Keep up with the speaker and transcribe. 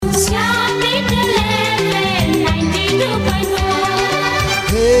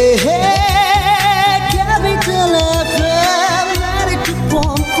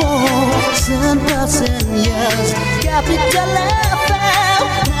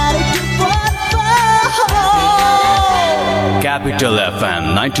Capital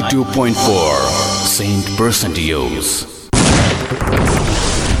FM 92.4 Saint Percentios.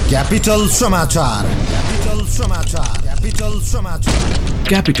 Capital समाचार.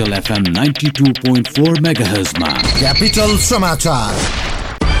 Capital FM 92.4 MHz मा Capital समाचार.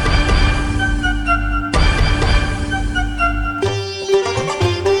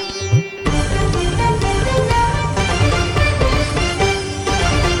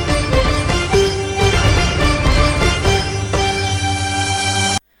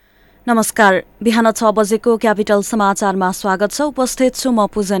 नमस्कार, बिहान 6 बजेको क्यापिटल समाचारमा स्वागत छ। उपस्थित छु म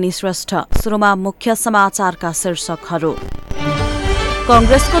पूजनी श्रेष्ठ। सुरुमा मुख्य समाचारका शीर्षकहरू।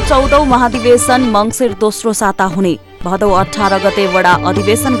 कांग्रेसको 14औं महाधिवेशन मंसिर दोस्रो साता हुने, भदौ 18 गते वडा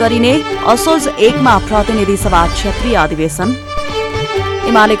अधिवेशन गरिने, असोज 1 मा प्रतिनिधि सभा क्षेत्रीय अधिवेशन।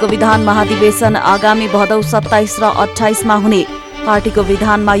 एमालेको विधान महाधिवेशन आगामी भदौ 27 र 28 मा हुने, पार्टीको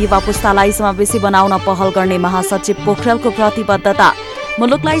विधानमा युवा पुस्तालाई समावेशी बनाउन पहल गर्ने महासचिव पोखरेलको प्रतिबद्धता।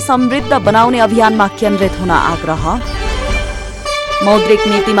 मुलुकलाई समृद्ध बनाउने अभियानमा केन्द्रित हुन आग्रह। मौद्रिक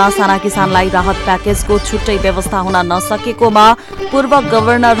नीतिमा साना किसानलाई राहत प्याकेजको छुट्टै व्यवस्था हुन नसकेकोमा पूर्व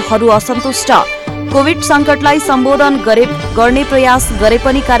गभर्नरहरू असन्तुष्ट। कोभिड संकटलाई सम्बोधन गर्ने प्रयास गरे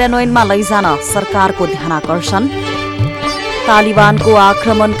पनि कार्यान्वयनमा लैजान सरकारको ध्यानाकर्षण। तालिबानको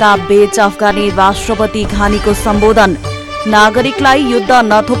आक्रमणका बीच अफगानी राष्ट्रपति घानीको सम्बोधन। नागरिकलाई युद्ध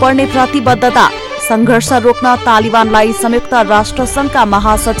नथोपर्ने प्रतिबद्धता। संघर्ष रोक्न तालिबानलाई संयुक्त राष्ट्रसंघका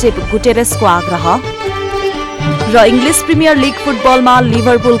महासचिव गुटेरेसको आग्रह। र इङ्ग्लिस प्रिमियर लिग फुटबलमा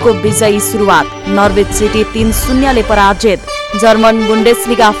लिभरपुलको विजयी सुरुवात, नर्विच सिटी 3-0 ले पराजित। जर्मन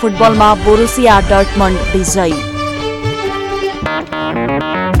बुन्डेसलिगा फुटबलमा बोरुसिया डर्टमन्ड विजयी।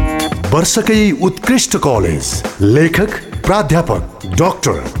 वर्षकै उत्कृष्ट कलेज, लेखक, प्राध्यापक,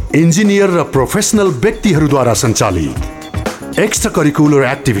 डाक्टर, इन्जिनियर र प्रोफेसनल व्यक्तिहरूद्वारा सञ्चालित। एक्स्ट्रा करिकुलर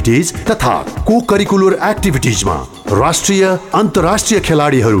एक्टिभिटीज तथा को करिकुलर एक्टिभिटीजमा राष्ट्रिय अन्तर्राष्ट्रिय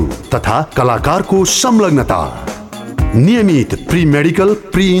खेलाडीहरू तथा कलाकारको संलग्नता। नियमित प्री मेडिकल,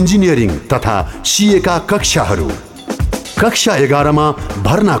 प्री इन्जिनियरिङ तथा सीए का कक्षाहरू। कक्षा 11 मा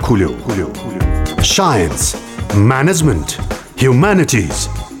भर्ना खुल्यो। साइन्स, म्यानेजमेन्ट, ह्युम्यानिटिज,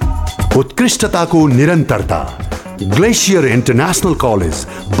 उत्कृष्टताको निरन्तरता। Glacier International College,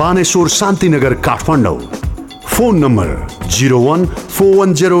 Baneshwar Shantinagar, Kathmandu. Phone number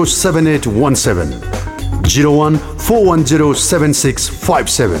 0141078117,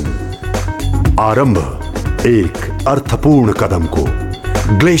 0141076657। आरम्भ एक अर्थपूर्ण कदमको।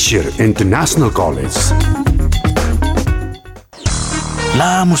 Glacier International college.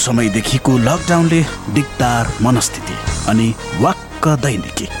 लामो समयदेखिको लकडाउनले दिगदार मनस्थिति अनि वाक्क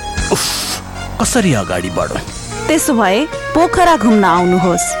दैनिकी। उफ, कसरी अगाडि बढौं? त्यसो भए पोखरा घुम्न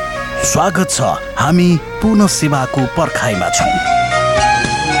आउनुहोस्। स्वागत छ, हामी पुनः सेवाको पर्खाइमा छौं।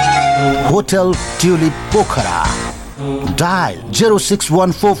 Hotel Tulip Pokhara. Dial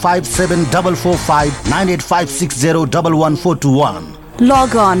 061445445985601141.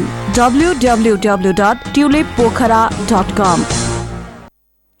 Log on www.tulippokhara.com.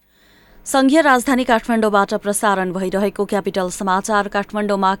 संघीय राजधानी काठमाडौँबाट प्रसारण भइरहेको क्यापिटल समाचार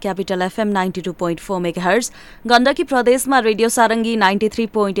काठमाडौँमा क्यापिटल एफएम 92.4 मेगाहर्ज, गण्डकी प्रदेशमा रेडियो सारङ्गी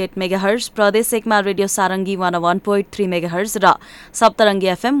 93.8 मेगाहर्ज, प्रदेश 1 मा रेडियो सारङ्गी 101.3 मेगाहर्ज र सप्तरङ्गी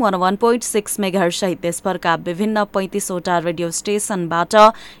एफएम 101.6 मेगाहर्ज सहित देशभरका विभिन्न 35 वटा रेडियो स्टेशनबाट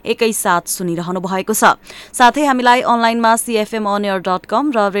एकैसाथ सुनिरहनु भएको छ। साथै हामीलाई अनलाइनमा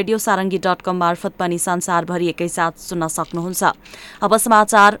cfmonair.com र radiosaranggi.com मार्फत पनि संसारभरि एकैसाथ सुन्न सक्नुहुन्छ। अब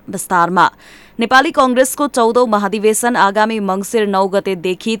समाचार विस्तारमा। नेपाली कांग्रेसको 14औं महाधिवेशन आगामी मंसिर 9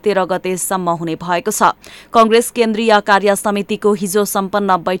 गतेदेखि 13 गतेसम्म हुने भएको छ। कांग्रेस केन्द्रीय कार्य समितिको हिजो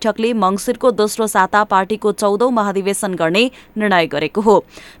सम्पन्न बैठकले मंसिरको दोस्रो साता पार्टीको 14औं महाधिवेशन गर्ने निर्णय गरेको हो।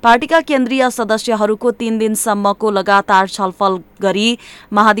 पार्टीका केन्द्रीय सदस्यहरूको 3 दिनसम्मको लगातार छलफल गरी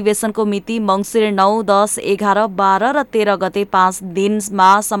महाधिवेशनको मिति मंसिर 9, 10, 11, 12 र 13 गते 5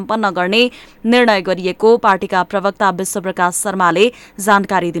 दिनमा सम्पन्न गर्ने निर्णय गरिएको पार्टीका प्रवक्ता विश्वप्रकाश शर्माले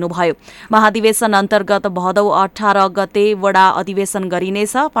जानकारी दिनुभयो। महाधिवेशन अन्तर्गत भदौ 18 गते वडा अधिवेशन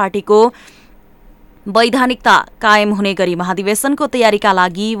गरिनेछ। पार्टीको वैधानिकता कायम हुने गरी महाधिवेशनको तयारीका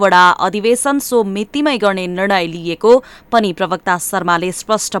लागि वडा अधिवेशन सो मितिमै गर्ने निर्णय लिएको पनि प्रवक्ता शर्माले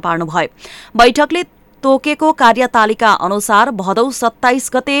स्पष्ट पार्नुभयो। बैठकले तोकेको कार्यतालिका अनुसार भदौ 27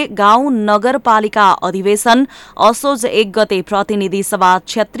 गते गाउँ नगरपालिका अधिवेशन, असोज 1 गते प्रतिनिधि सभा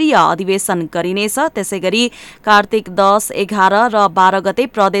क्षेत्रीय अधिवेशन गरिनेछ। त्यसैगरी कार्तिक 10, 11 र 12 गते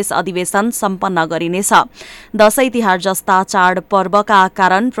प्रदेश अधिवेशन सम्पन्न गरिनेछ। दशैं तिहार जस्ता चाडपर्वका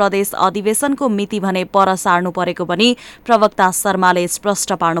कारण प्रदेश अधिवेशनको मिति भने पर सार्नु परेको पनि प्रवक्ता शर्माले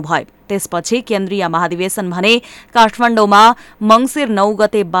स्पष्ट पार्नुभयो। त्यसपछि केन्द्रीय महाधिवेशन भने काठमाडौँमा मङ्सिर 9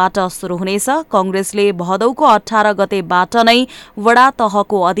 गतेबाट शुरू हुनेछ। कांग्रेसले भदौको 18 गतेबाट नै वडा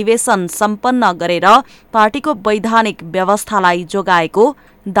तहको अधिवेशन सम्पन्न गरेर पार्टीको वैधानिक व्यवस्थालाई जोगाएको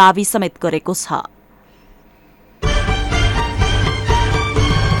दावी समेत गरेको छ।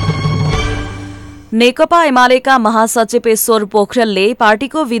 नेकपा एमालेका महासचिव ईश्वर पोखरेलले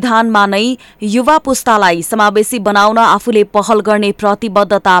पार्टीको विधानमा नै युवा पुस्तालाई समावेशी बनाउन आफूले पहल गर्ने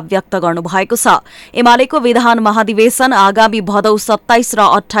प्रतिबद्धता व्यक्त गर्नुभएको छ। एमालेको विधान महाधिवेशन आगामी भदौ 27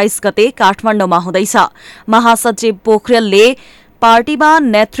 र 28 गते काठमाडौँमा हुँदैछ। महासचिव पोखरेलले पार्टीमा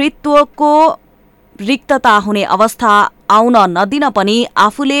नेतृत्वको रिक्तता हुने अवस्था आउन नदिन पनि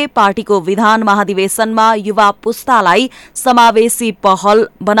आफूले पार्टीको विधान महाधिवेशनमा युवा पुस्तालाई समावेशी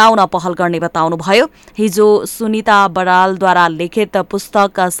बनाउन पहल गर्ने बताउनुभयो। हिजो सुनिता बरालद्वारा लिखित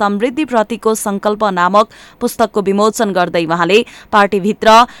पुस्तक समृद्धिप्रतिको संकल्प नामक पुस्तकको विमोचन गर्दै उहाँले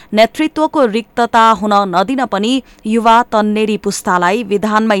पार्टीभित्र नेतृत्वको रिक्तता हुन नदिन पनि युवा तन्नेरी पुस्तालाई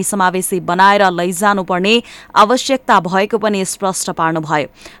विधानमै समावेशी बनाएर लैजानुपर्ने आवश्यकता भएको पनि स्पष्ट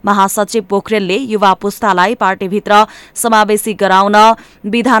पार्नुभयो। महासचिव पोखरेलले युवा पुस्तालाई पार्टीभित्र समावेशी गराउन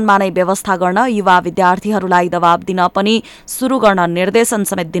विधानमा नै व्यवस्था गर्न युवा विद्यार्थीहरूलाई दबाव दिन पनि शुरू गर्न निर्देशन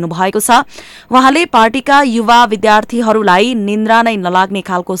समेत दिनुभएको छ। उहाँले पार्टीका युवा विद्यार्थीहरूलाई निन्द्रा नै नलाग्ने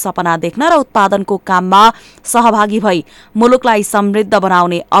खालको सपना देख्न र उत्पादनको काममा सहभागी भई मुलुकलाई समृद्ध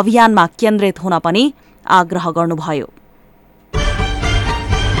बनाउने अभियानमा केन्द्रित हुन पनि आग्रह गर्नुभयो।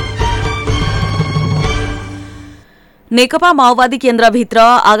 नेकपा माओवादी केन्द्रभित्र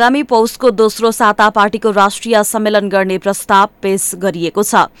आगामी पौषको दोस्रो साता पार्टीको राष्ट्रिय सम्मेलन गर्ने प्रस्ताव पेश गरिएको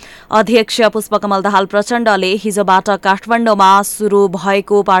छ। अध्यक्ष पुष्पकमल दाहाल प्रचण्डले हिजोबाट काठमाडौँमा शुरू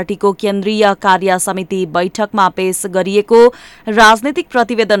भएको पार्टीको केन्द्रीय कार्य समिति बैठकमा पेश गरिएको राजनीतिक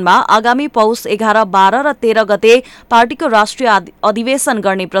प्रतिवेदनमा आगामी पौष 11, 12 र 13 गते पार्टीको राष्ट्रिय अधिवेशन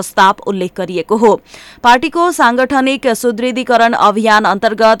गर्ने प्रस्ताव उल्लेख गरिएको हो। पार्टीको सांगठनिक सुदृढीकरण अभियान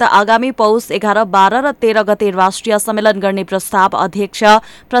अन्तर्गत आगामी पौष 11, 12 र 13 गते राष्ट्रिय गर्ने प्रस्ताव अध्यक्ष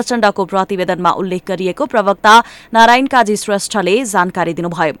प्रचण्डको प्रतिवेदनमा उल्लेख गरिएको प्रवक्ता नारायण काजी श्रेष्ठले जानकारी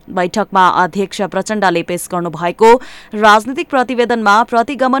दिनुभयो। बैठकमा अध्यक्ष प्रचण्डले पेश गर्नुभएको राजनीतिक प्रतिवेदनमा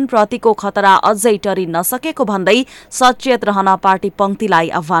प्रतिगमन प्रतिको खतरा अझै टरी नसकेको भन्दै सचेत रहन पार्टी पंक्तिलाई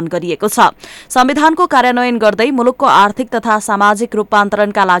आह्वान गरिएको छ। संविधानको कार्यान्वयन गर्दै मुलुकको आर्थिक तथा सामाजिक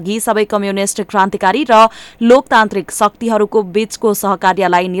रूपान्तरणका लागि सबै कम्युनिष्ट क्रान्तिकारी र लोकतान्त्रिक शक्तिहरूको बीचको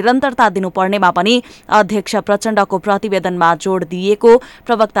सहकार्यलाई निरन्तरता दिनुपर्नेमा पनि अध्यक्ष प्रचण्डको प्रतिवेदनमा जोड़ दिएको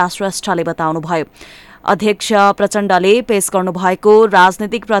प्रवक्ता श्रेष्ठले बताउनुभयो। अध्यक्ष प्रचण्डले पेश गर्नुभएको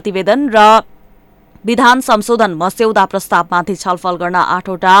राजनीतिक प्रतिवेदन र विधान संशोधन मस्यौदा प्रस्तावमाथि छलफल गर्न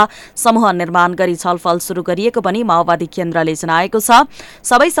 8वटा समूह निर्माण गरी छलफल शुरू गरिएको पनि माओवादी केन्द्रले जनाएको छ।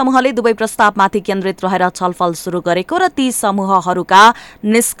 सबै समूहले दुवै प्रस्तावमाथि केन्द्रित रहेर छलफल शुरू गरेको र ती समूहहरूका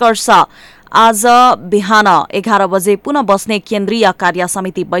निष्कर्ष आज बिहान 11 बजे पुनः बस्ने केन्द्रीय कार्य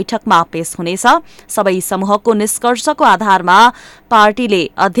समिति बैठकमा पेश हुनेछ। सबै समूहको निष्कर्षको आधारमा पार्टीले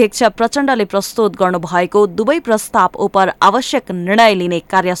अध्यक्ष प्रचण्डले प्रस्तुत गर्नुभएको दुवै प्रस्ताव उप आवश्यक निर्णय लिने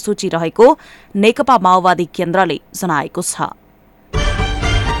कार्यसूची रहेको नेकपा माओवादी केन्द्रले जनाएको छ।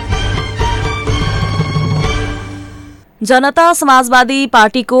 जनता समाजवादी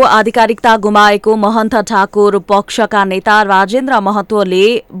पार्टीको आधिकारिकता गुमाएको महन्त ठाकुर पक्षका नेता राजेन्द्र महतोले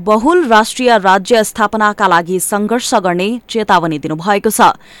बहुल राष्ट्रिय राज्य स्थापनाका लागि संघर्ष गर्ने चेतावनी दिनुभएको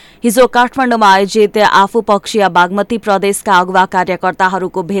छ। हिजो काठमाडौँमा आयोजित आफू पक्षीय बागमती प्रदेशका अगुवा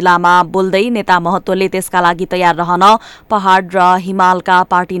कार्यकर्ताहरूको भेलामा बोल्दै नेता महतोले त्यसका लागि तयार रहन पहाड़ र हिमालका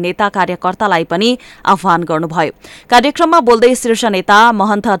पार्टी नेता कार्यकर्तालाई पनि आह्वान गर्नुभयो। कार्यक्रममा बोल्दै शीर्ष नेता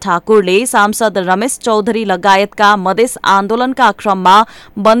महन्त ठाकुरले सांसद रमेश चौधरी लगायतका मधेस आन्दोलनका क्रममा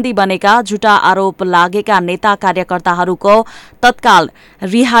बन्दी बनेका झुटा आरोप लागेका नेता कार्यकर्ताहरूको तत्काल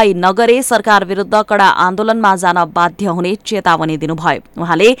रिहाई नगरे सरकार विरूद्ध कडा आन्दोलनमा जान बाध्य हुने चेतावनी दिनुभयो।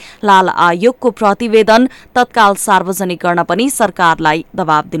 उहाँले लाल आयोगको प्रतिवेदन तत्काल सार्वजनिक गर्न पनि सरकारलाई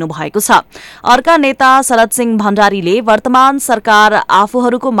दबाव दिनुभएको छ। अर्का नेता शरद सिंह भण्डारीले वर्तमान सरकार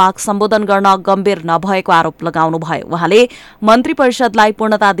आफूहरूको माग सम्बोधन गर्न गम्भीर नभएको आरोप लगाउनुभयो। उहाँले मन्त्री परिषदलाई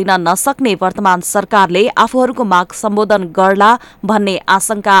पूर्णता दिन नसक्ने वर्तमान सरकारले आफूहरूको माग सम्बोधन गर्ला भन्ने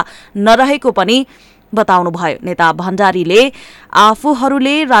आशंका नरहेको पनि बताउनुभयो। नेता भण्डारीले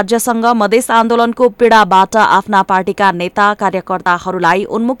आफूहरूले राज्यसँग मधेस आन्दोलनको पीड़ाबाट आफ्ना पार्टीका नेता कार्यकर्ताहरूलाई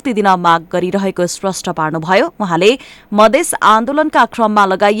उन्मुक्ति दिन माग गरिरहेको स्पष्ट पार्नुभयो। उहाँले मधेस आन्दोलनका क्रममा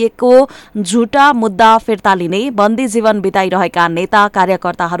लगाइएको झुटा मुद्दा फिर्ता लिने, बन्दी जीवन बिताइरहेका नेता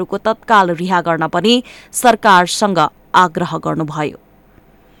कार्यकर्ताहरूको तत्काल रिहा गर्न पनि सरकारसँग आग्रह गर्नुभयो।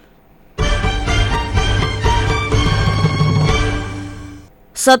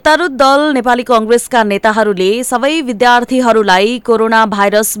 सत्तारूढ दल नेपाली कांग्रेसका नेताहरूले सबै विद्यार्थीहरूलाई कोरोना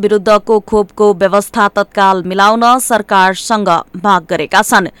भाइरस विरुद्धको खोपको व्यवस्था तत्काल मिलाउन सरकारसँग माग गरेका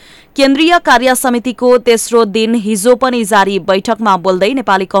छन्। केन्द्रीय कार्य समितिको तेस्रो दिन हिजो पनि जारी बैठकमा बोल्दै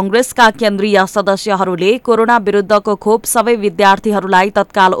नेपाली कांग्रेसका केन्द्रीय सदस्यहरूले कोरोना विरुद्धको खोप सबै विद्यार्थीहरूलाई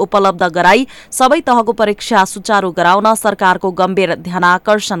तत्काल उपलब्ध गराई सबै तहको परीक्षा सुचारू गराउन सरकारको गम्भीर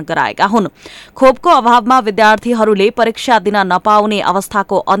ध्यानाकर्षण गराएका हुन्। खोपको अभावमा विद्यार्थीहरूले परीक्षा दिन नपाउने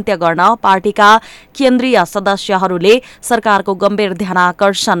अवस्थाको अन्त्य गर्न पार्टीका केन्द्रीय सदस्यहरूले सरकारको गम्भीर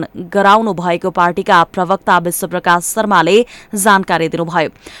ध्यानाकर्षण गराउनु भएको पार्टीका प्रवक्ता विश्वप्रकाश शर्माले जानकारी दिनुभयो।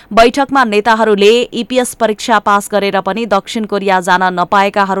 बैठकमा नेताहरूले ईपीएस परीक्षा पास गरेर पनि दक्षिण कोरिया जान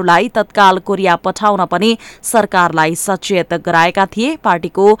नपाएकाहरूलाई तत्काल कोरिया पठाउन पनि सरकारलाई सचेत गराएका थिए।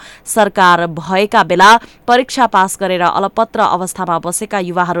 पार्टीको सरकार भएका बेला परीक्षा पास गरेर अलपत्र अवस्थामा बसेका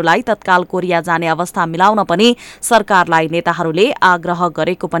युवाहरूलाई तत्काल कोरिया जाने अवस्था मिलाउन पनि सरकारलाई नेताहरूले आग्रह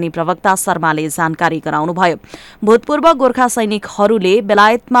गरेको पनि प्रवक्ता शर्माले जानकारी गराउनुभयो। भूतपूर्व गोर्खा सैनिकहरूले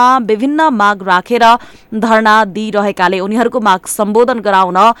बेलायतमा विभिन्न माग राखेर धरना दिइरहेकाले उनीहरूको माग सम्बोधन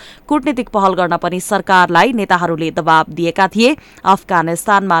गराउन कूटनीतिक पहल गर्न पनि सरकारलाई नेताहरूले दबाव दिएका थिए।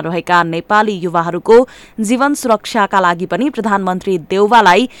 अफगानिस्तानमा रहेका नेपाली युवाहरूको जीवन सुरक्षाका लागि पनि प्रधानमन्त्री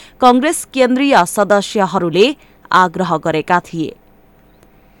देउवालाई कांग्रेस केन्द्रीय सदस्यहरूले आग्रह गरेका थिए।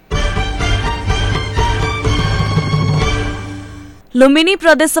 लुम्बिनी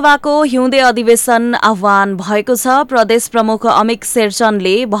प्रदेशसभाको हिउँदे अधिवेशन आह्वान भएको छ। प्रदेश प्रमुख अमिक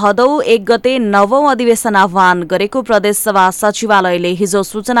शेरचनले भदौ 1 गते 9औं अधिवेशन आह्वान गरेको प्रदेशसभा सचिवालयले हिजो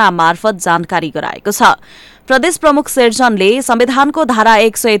सूचना मार्फत जानकारी गराएको छ। प्रदेश प्रमुख शेरचनले संविधानको धारा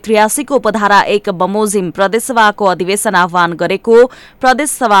 183 को उपधारा 1 बमोजिम प्रदेशसभाको अधिवेशन आह्वान गरेको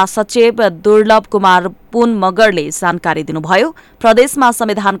प्रदेशसभा सचिव दुर्लभ कुमार पुन मगरले जानकारी दिनुभयो। प्रदेशमा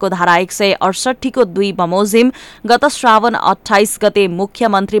संविधानको धारा 168 को 2 बमोजिम गत श्रावण 28 गते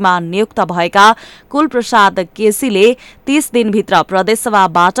मुख्यमन्त्रीमा नियुक्त भएका कुलप्रसाद केसीले 30 दिनभित्र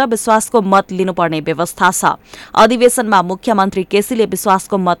प्रदेशसभाबाट विश्वासको मत लिनुपर्ने व्यवस्था छ। अधिवेशनमा मुख्यमन्त्री केसीले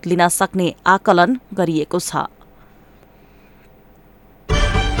विश्वासको मत लिन सक्ने आकलन गरिएको छ।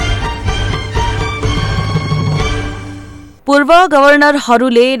 पूर्व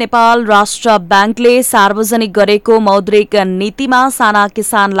गवर्नरहरूले नेपाल राष्ट्र ब्याङ्कले सार्वजनिक गरेको मौद्रिक नीतिमा साना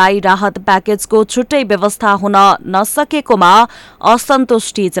किसानलाई राहत प्याकेजको छुट्टै व्यवस्था हुन नसकेकोमा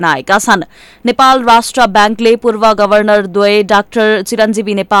असन्तुष्टि जनाएका छन्। नेपाल राष्ट्र ब्याङ्कले पूर्व गवर्नरद्वय डाक्टर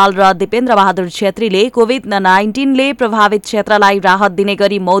चिरञ्जीवी नेपाल र दिपेन्द्र बहादुर छेत्रीले कोभिड-19 ले प्रभावित क्षेत्रलाई राहत दिने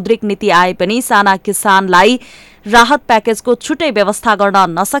गरी मौद्रिक नीति आए पनि साना किसानलाई राहत प्याकेजको छुट्टै व्यवस्था गर्न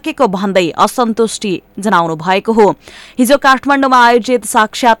नसकेको भन्दै असन्तुष्टि जनाउनु भएको हो। हिजो काठमाडौँमा आयोजित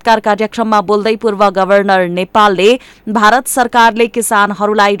साक्षात्कार कार्यक्रममा बोल्दै पूर्व गवर्नर नेपालले भारत सरकारले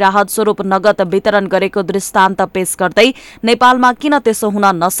किसानहरूलाई राहत स्वरूप नगद वितरण गरेको दृष्टान्त पेश गर्दै नेपालमा किन त्यसो हुन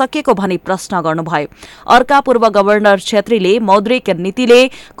नसकेको भनी प्रश्न गर्नुभयो। अर्का पूर्व गवर्नर छेत्रीले मौद्रिक नीतिले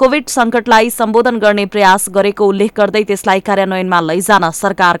कोविड संकटलाई सम्बोधन गर्ने प्रयास गरेको उल्लेख गर्दै त्यसलाई कार्यान्वयनमा लैजान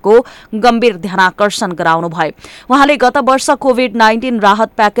सरकारको गम्भीर ध्यानाकर्षण गराउनुभयो। उहाँले गत वर्ष कोभिड-19 राहत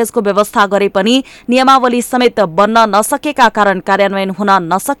प्याकेजको व्यवस्था गरे पनि नियमावली समेत बन्न नसकेका कारण कार्यान्वयन हुन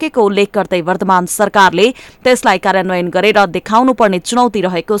नसकेको उल्लेख गर्दै वर्तमान सरकारले त्यसलाई कार्यान्वयन गरेर देखाउनु पर्ने चुनौती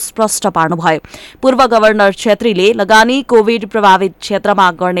रहेको स्पष्ट पार्नुभयो। पूर्व गवर्नर छेत्रीले लगानी कोविड प्रभावित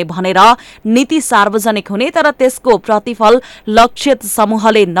क्षेत्रमा गर्ने भनेर नीति सार्वजनिक हुने तर त्यसको प्रतिफल लक्षित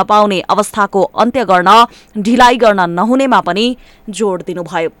समूहले नपाउने अवस्थाको अन्त्य गर्न ढिलाइ गर्न नहुनेमा पनि जोड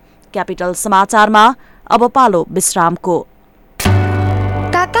दिनुभयो। क्यापिटल समाचारमा अब पालो विश्रामको।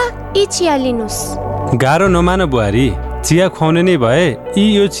 काका यी चिया लिनुस्। गाह्रो नमान बुहारी, चिया खुवाउने नै भए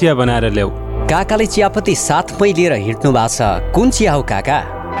यो चिया बनाएर ल्याऊ। काकाले चियापत्ती साथमै लिएर हिँड्नु भएको छ। कुन चिया हो काका?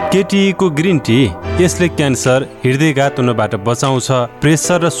 केटीको ग्रिन टी। यसले क्यान्सर, हृदयघात हुनबाट बचाउँछ,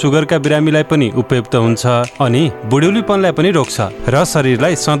 प्रेसर र सुगरका बिरामीलाई पनि उपयुक्त हुन्छ अनि बुढ्यौलीपनलाई पनि रोक्छ र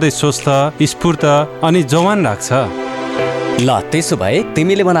शरीरलाई सधैँ स्वस्थ, स्फूर्त अनि जवान राख्छ। ल त्यसो भए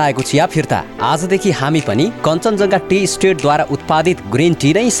तिमीले बनाएको चिया फिर्ता आजदेखि हामी पनि कञ्चनजङ्घा टी स्टेटद्वारा उत्पादित ग्रिन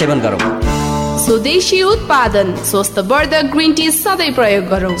टी नै सेवन गरौँ। स्वदेशी उत्पादन स्वस्थ वर्धक ग्रिन टी सधैँ प्रयोग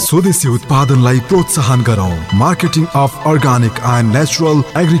गरौँ। स्वदेशी उत्पादनलाई प्रोत्साहन गरौँ। Marketing of organic and natural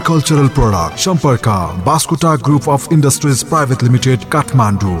agricultural product. सम्पर्क Baskota group of industries private limited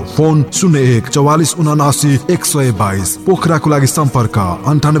Kathmandu. Phone 01 44 79 122। पोखराको लागि सम्पर्क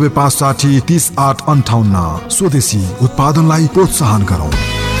 98 560 30 858। स्वदेशी उत्पादनलाई प्रोत्साहन गरौँ।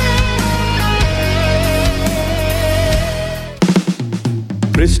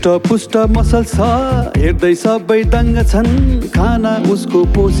 हृष्टपुष्ट मसल छ हेर्दै सबै दङ्ग छन् खाना उसको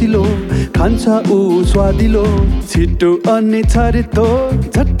पोसिलो खान्छ ऊ स्वादिलो छिटो अनि छरितो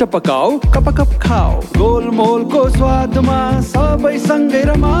झट्ट पकाऊ कप कप खाऊ गोलमोलको स्वादमा सबै सँगै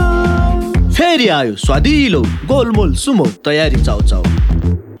रमाऊ फेरि आयो स्वादिलो गोलमोल सुमो तयारी चाउ चाउ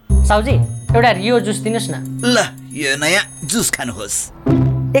साउजी एउटा रियो जुस दिनुस् न ल यो नयाँ जुस खानुहोस्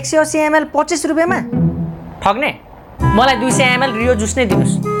 180 ml 25 रुपैयाँमा ठग्ने मलाई 200 ml रियो जुस नै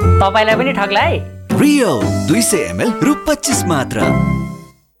दिनुस् तपाईलाई पनि ठग्ला है रियो 200 ml रु 25 मात्र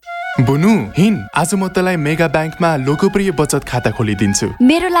बुनु हिन आज म तँलाई मेगा ब्याङ्कमा लोकप्रिय बचत खाता खोलिदिन्छु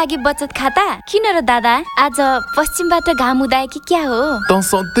मेरो लागि बचत खाता किन र दादा आज पश्चिमबाट घाम उदाए कि क्या हो तँ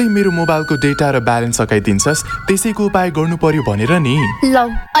सधैँ मेरो मोबाइलको डेटा र ब्यालेन्स सकाइदिन्छस् त्यसैको उपाय गर्नु पर्यो भनेर नि लौ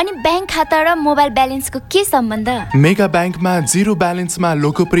अनि ब्याङ्क खाता र मोबाइल ब्यालेन्सको के सम्बन्ध मेगा ब्याङ्कमा जिरो ब्यालेन्समा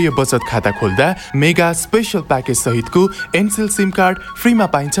लोकप्रिय बचत खाता खोल्दा मेगा स्पेशल प्याकेज सहितको एनसेल सिम कार्ड फ्रीमा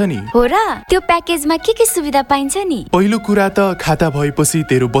पाइन्छ नि हो र त्यो प्याकेजमा के सुविधा पाइन्छ नि पहिलो कुरा त खाता भएपछि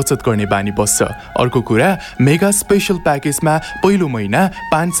तेरो बचत गर्ने बानी बस्छ अर्को कुरा मेगा स्पेशल प्याकेजमा पहिलो महिना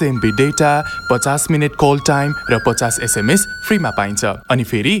 500 MB data 50 minute call time र 50 SMS फ्रीमा पाइन्छ अनि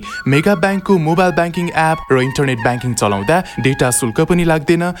फेरि मेगा ब्याङ्कको मोबाइल ब्याङ्किङ एप र इन्टरनेट ब्याङ्किङ चलाउँदा डेटा शुल्क पनि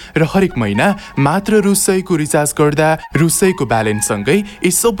लाग्दैन र हरेक महिना मात्र रु 100 को रिचार्ज गर्दा रु 100 को ब्यालेन्स सँगै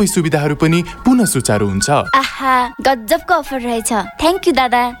यी सबै सुविधाहरू पनि पुनः सुचारू हुन्छ आहा गजबको अफर रहेछ थ्यांक यू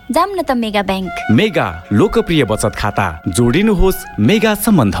दादा जाम न त मेगा ब्याङ्क मेगा लोकप्रिय बचत खाता जोडिनुहोस् मेगा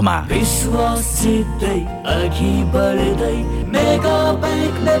सम्बन्धमा विश्वासितै अघि बढ्दै मेगा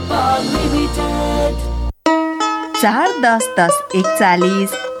ब्याङ्क नेपाल लिमिटेड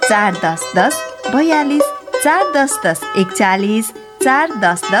 4-10-10-41 4-10-10-42 4-10-10-41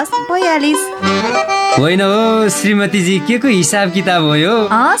 4-10-10-42 होइन हो श्रीमतीजी के को हिसाब किताब हो यो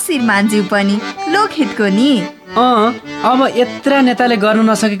श्रीमानज्यू पनि लोकहितको नि अब यत्रा नेताले गर्न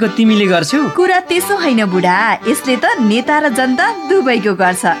नसकेको तिमीले गर्छौ कुरा त्यसो होइन बुढा यसले त नेता र जनता दुवैको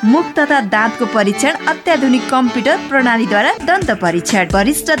गर्छ मुख तथा दाँतको परीक्षण अत्याधुनिक कम्प्युटर प्रणालीद्वारा दन्त परीक्षण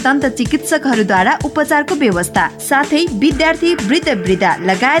वरिष्ठ दन्त चिकित्सकहरूद्वारा उपचारको व्यवस्था साथै विद्यार्थी वृद्ध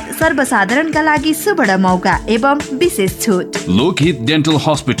लगायत सर्वसाधारणका लागि सुवर्ण मौका एवं विशेष छुट लोकहित dental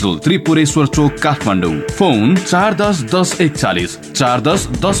hospital Tripureshwor Chowk Kathmandu phone 410-1041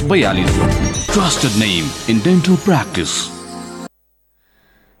 410-1042 trusted name in dental practice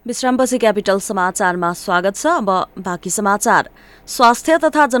विश्रामपछि capital समाचारमा स्वागत छ अब बाँकी समाचार स्वास्थ्य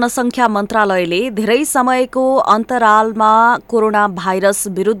तथा जनसङ्ख्या मन्त्रालयले धेरै समयको अन्तरालमा कोरोना भाइरस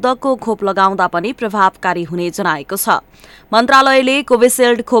विरुद्धको खोप लगाउँदा पनि प्रभावकारी हुने जनाएको छ मन्त्रालयले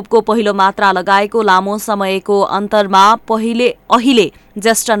कोभिसिल्ड खोपको पहिलो मात्रा लगाएको लामो समयको अन्तरमा अहिले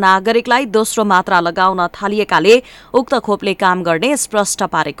ज्येष्ठ नागरिकलाई दोस्रो मात्रा लगाउन थालिएकाले उक्त खोपले काम गर्ने स्पष्ट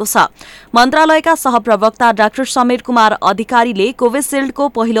पारेको छ मन्त्रालयका सहप्रवक्ता डाक्टर समीर कुमार अधिकारीले कोभिसिल्डको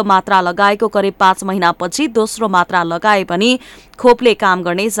पहिलो मात्रा लगाएको करिब 5 महिनापछि दोस्रो मात्रा लगाए पनि खोपले काम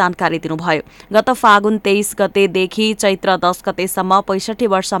गर्ने जानकारी दिनुभयो गत फागुन 23 गतेदेखि चैत्र 10 गतेसम्म 65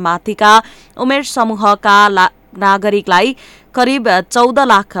 वर्ष माथिका उमेर समूहका नागरिकलाई करिब 14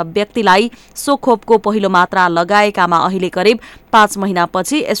 लाख व्यक्तिलाई सो खोपको पहिलो मात्रा लगाएकामा अहिले करिब 5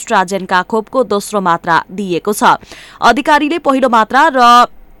 महिनापछि एस्ट्राजेनका खोपको दोस्रो मात्रा दिइएको छ अधिकारीले पहिलो मात्रा र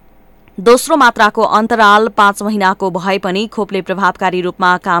दोस्रो मात्राको अन्तराल 5 महिनाको भए पनि खोपले प्रभावकारी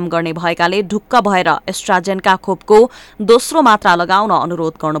रूपमा काम गर्ने भएकाले ढुक्क भएर एस्ट्राजेनका खोपको दोस्रो मात्रा लगाउन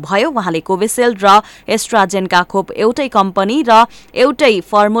अनुरोध गर्नुभयो उहाँले कोभिसिल्ड र एस्ट्राजेनका खोप एउटै कम्पनी र एउटै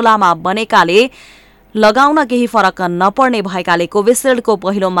फर्मुलामा बनेकाले लगाउन केही फरक नपर्ने भएकाले कोभिसिल्डको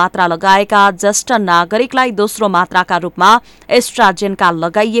पहिलो मात्रा लगाएका ज्येष्ठ नागरिकलाई दोस्रो मात्राका रूपमा एस्ट्राजेनका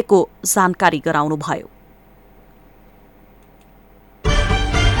लगाइएको जानकारी गराउनुभयो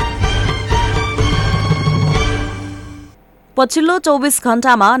पछिल्लो 24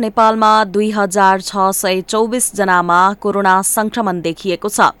 घण्टामा नेपालमा 2624 जनामा कोरोना संक्रमण देखिएको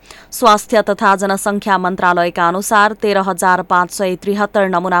छ स्वास्थ्य तथा जनसङ्ख्या मन्त्रालयका अनुसार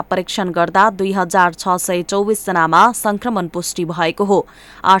 13573 नमूना परीक्षण गर्दा 2624 जनामा संक्रमण पुष्टि भएको हो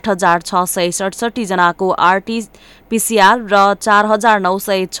 8667 जनाको आरटी-पीसीआर र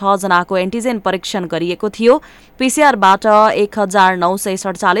 4906 जनाको एन्टिजेन परीक्षण गरिएको थियो पीसीआरबाट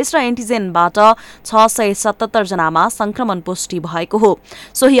 1947 र एन्टिजेनबाट 677 जनामा संक्रमण पुष्टि भएको हो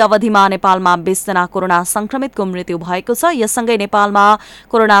सोही अवधिमा नेपालमा 20 जना कोरोना संक्रमितको मृत्यु भएको छ यससँगै नेपालमा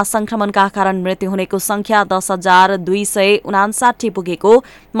कोरोना संक्रमणका कारण मृत्यु हुनेको संख्या 10,259 पुगेको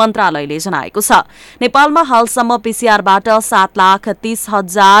मन्त्रालयले जनाएको छ नेपालमा हालसम्म पीसीआरबाट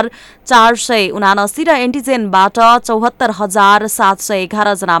 7,30,4 479 र एन्टिजेनबाट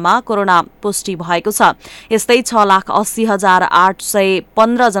 74,711 जनामा कोरोना पुष्टि भएको छ। यस्तै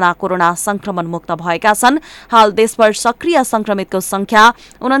 6,80,815 जना कोरोना संक्रमण मुक्त भएका छन्। हाल देशभर सक्रिय संक्रमितको संख्या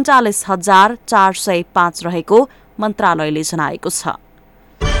 39,405 रहेको मन्त्रालयले जनाएको छ।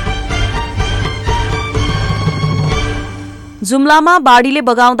 जुम्लामा बाढीले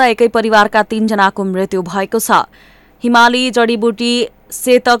बगाउँदा एकै परिवारका 3 जनाको मृत्यु भएको छ। हिमाली जडीबुटी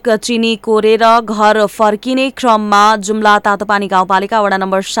सेतक चिनी कोरेर घर फर्किने क्रममा जुम्ला तातोपानी गाउँपालिका वडा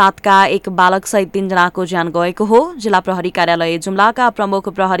नम्बर 7 का एक बालक सहित 3 जनाको ज्यान गएको हो। जिल्ला प्रहरी कार्यालय जुम्लाका प्रमुख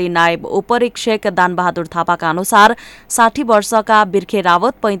प्रहरी नायब उपरीक्षक दानबहादुर थापाका अनुसार 60 वर्षका बिर्खे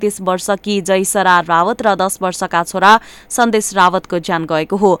रावत, 35 वर्षकी जयसरा रावत र 10 वर्षका छोरा सन्देश रावतको ज्यान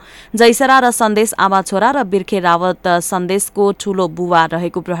गएको हो। जयसरा र सन्देश आमा छोरा र बिर्खे रावत सन्देशको ठूलो बुवा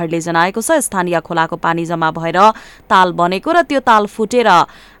रहेको प्रहरीले जनाएको छ। स्थानीय खोलाको पानी जम्मा भएर ताल बनेको र त्यो ताल फुटे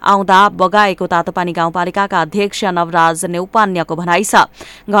आउँदा बगाएको तातोपानी गाउँपालिकाका अध्यक्ष नवराज नेउपान्यको भनाइ छ।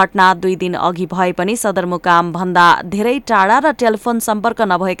 घटना 2 दिन अघि भए पनि सदरमुकाम भन्दा धेरै टाढा र टेलिफोन सम्पर्क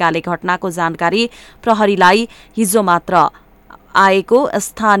नभएकाले घटनाको जानकारी प्रहरीलाई हिजो मात्र आएको र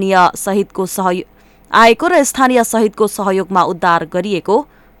स्थानीय सहितको सहयोगमा उद्धार गरिएको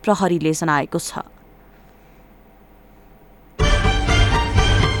प्रहरीले जनाएको छ।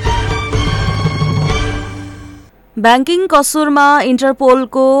 ब्याङ्किङ कसुरमा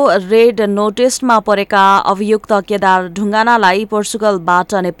इन्टरपोलको रेड नोटिसमा परेका अभियुक्त केदार ढुङ्गानालाई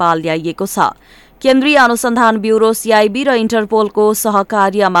पोर्चुगलबाट नेपाल ल्याइएको छ। केन्द्रीय अनुसन्धान ब्यूरो सीआईबी र इन्टरपोलको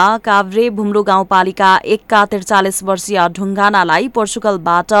सहकार्यमा काभ्रे भुम्रू गाउँपालिका 1 का 43 वर्षीय ढुङ्गानालाई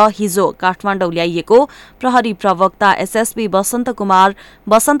पोर्चुगलबाट हिजो काठमाडौँ ल्याइएको प्रहरी प्रवक्ता एसएसपी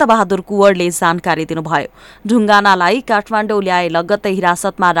बसन्त बहादुर कुँवरले जानकारी दिनुभयो। ढुङ्गानालाई काठमाडौँ ल्याए लगत्तै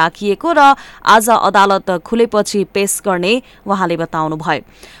हिरासतमा राखिएको र आज अदालत खुलेपछि पेश गर्ने उहाँले बताउनुभयो।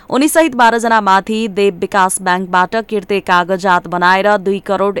 उनीसहित 12 जनामाथि देव विकास ब्याङ्कबाट किर्ते कागजात बनाएर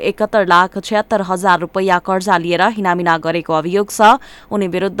 2,71,76,000 रुपैयाँ कर्जा लिएर हिनामिना गरेको अभियोग छ। उनी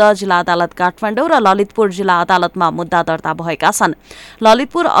विरुद्ध जिल्ला अदालत काठमाडौँ र ललितपुर जिल्ला अदालतमा मुद्दा दर्ता भएका छन्।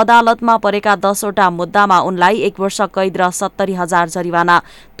 ललितपुर अदालतमा परेका 10 वटा मुद्दामा उनलाई 1 वर्ष कैद र 70,000 जरिवाना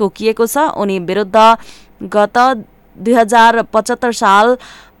तोकिएको छ। उनी विरुद्ध गत 2075 साल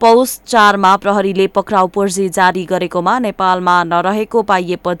पौष 4 मा प्रहरीले पक्राउ पर्ची जारी गरेकोमा नेपालमा नरहेको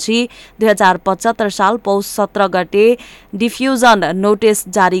पाइएपछि 2075 साल पौष 17 गते डिफ्युजन नोटिस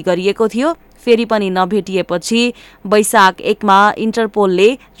जारी गरिएको थियो। फेरि पनि नभेटिएपछि वैशाख 1 मा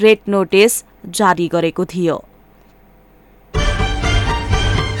इन्टरपोलले रेड नोटिस जारी गरेको थियो।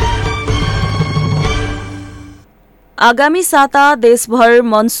 आगामी साता देशभर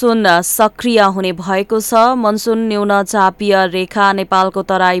मनसुन सक्रिय हुने भएको छ। मनसुन न्यून चापीय रेखा नेपालको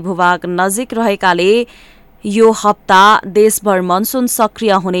तराई भूभाग नजिक रहेकाले यो हप्ता देशभर मनसुन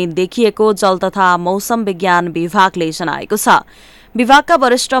सक्रिय हुने देखिएको जल तथा मौसम विज्ञान विभागले जनाएको छ। विभागका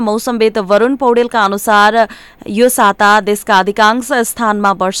वरिष्ठ मौसमविद वरुण पौडेलका अनुसार यो साता देशका अधिकांश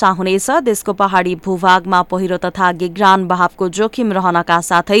स्थानमा वर्षा हुनेछ। देशको पहाड़ी भूभागमा पहिरो तथा गिग्रान बहावको जोखिम रहनका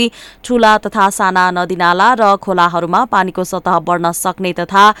साथै ठूला तथा साना नदीनाला र खोलाहरूमा पानीको सतह बढ्न सक्ने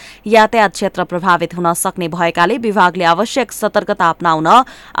तथा यातायात क्षेत्र प्रभावित हुन सक्ने भएकाले विभागले आवश्यक सतर्कता अपनाउन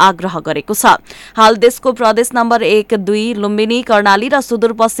आग्रह गरेको छ। हाल देशको प्रदेश नम्बर 1, 2, लुम्बिनी, कर्णाली र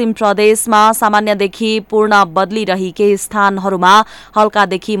सुदूरपश्चिम प्रदेशमा सामान्यदेखि पूर्ण बदली रही केही स्थानहरूमा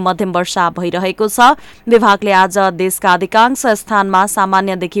हल्कादेखि मध्यम वर्षा भइरहेको छ। विभागले आज देशका अधिकांश स्थानमा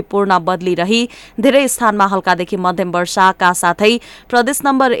सामान्यदेखि पूर्ण बदली रही धेरै स्थानमा हल्कादेखि मध्यम वर्षाका साथै प्रदेश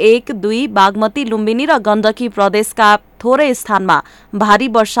नम्बर 1, 2, बागमती, लुम्बिनी र गण्डकी प्रदेशका थोरै स्थानमा भारी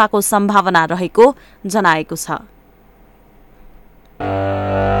वर्षाको सम्भावना रहेको जनाएको छ।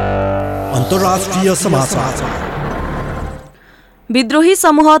 अन्तर्राष्ट्रिय समाचार। विद्रोही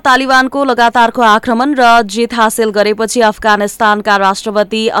समूह तालिबानको लगातारको आक्रमण र जित हासिल गरेपछि अफगानिस्तानका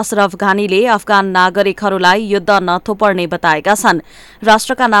राष्ट्रपति अशरफ घानीले अफगान नागरिकहरूलाई युद्ध नथोपर्ने बताएका छन्।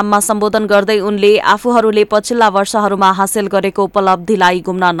 राष्ट्रका नाममा सम्बोधन गर्दै उनले आफूहरूले पछिल्ला वर्षहरूमा हासिल गरेको उपलब्धिलाई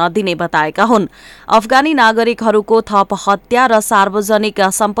गुम्न नदिने बताएका हुन्। अफगानी नागरिकहरूको थप हत्या र सार्वजनिक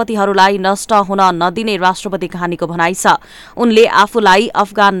सम्पत्तिहरूलाई नष्ट हुन नदिने राष्ट्रपति घानीको भनाइ छ। उनले आफूलाई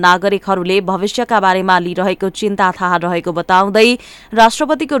अफगान नागरिकहरूले भविष्यका बारेमा लिइरहेको चिन्ता थाहा रहेको बताउँदै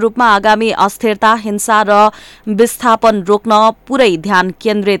राष्ट्रपतिको रूपमा आगामी अस्थिरता, हिंसा र विस्थापन रोक्न पूरै ध्यान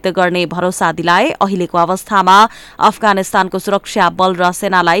केन्द्रित गर्ने भरोसा दिलाए। अहिलेको अवस्थामा अफगानिस्तानको सुरक्षा बल र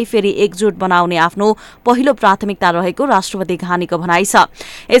सेनालाई फेरि एकजुट बनाउने आफ्नो पहिलो प्राथमिकता रहेको राष्ट्रपति घानीको भनाइ छ।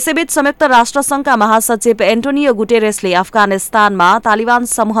 यसैबीच संयुक्त राष्ट्रसंघका महासचिव एन्टोनियो गुटेरेसले अफगानिस्तानमा तालिबान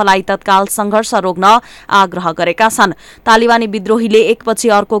समूहलाई तत्काल संघर्ष रोक्न आग्रह गरेका छन्। तालिबानी विद्रोहीले एकपछि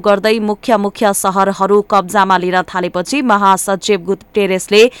अर्को गर्दै मुख्य शहरहरू कब्जामा लिन थालेपछि महासचिव महासचिव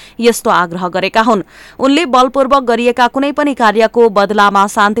गुटेरेसले यस्तो आग्रह गरेका हुन्। उनले बलपूर्वक गरिएका कुनै पनि कार्यको बदलामा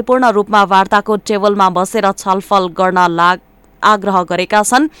शान्तिपूर्ण रूपमा वार्ताको टेबलमा बसेर छलफल गर्न आग्रह गरेका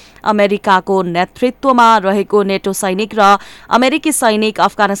छन्। अमेरिकाको नेतृत्वमा रहेको नेटो सैनिक र अमेरिकी सैनिक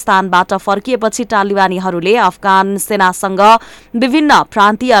अफगानिस्तानबाट फर्किएपछि तालिबानीहरूले अफगान सेनासँग विभिन्न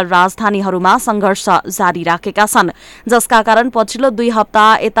प्रान्तीय राजधानीहरूमा संघर्ष जारी राखेका छन्, जसका कारण पछिल्लो 2 हप्ता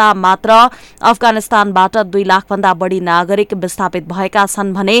यता मात्र अफगानिस्तानबाट 2 लाखभन्दा बढी नागरिक विस्थापित भएका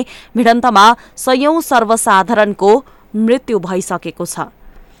छन् भने भिडन्तमा 100औं सर्वसाधारणको मृत्यु भइसकेको छ।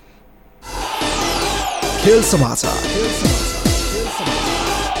 खेल समाचार।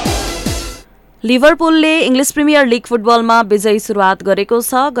 लिभरपुलले इङ्ग्लिस प्रिमियर लिग फुटबलमा विजयी सुरुवात गरेको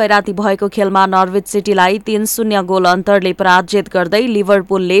छ। गैराती भएको खेलमा नर्विच सिटीलाई 3-0 गोल अन्तरले पराजित गर्दै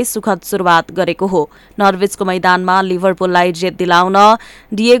लिभरपुलले सुखद सुरुवात गरेको हो। नर्विचको मैदानमा लिभरपुललाई जित दिलाउन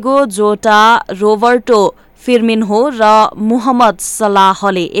डिएगो जोटा, रोबर्टो फिर्मिन्हो र मुहम्मद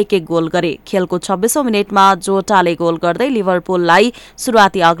सलाहले 1-1 गोल गरे। खेलको 26औं मिनेटमा जोटाले गोल गर्दै लिभरपुललाई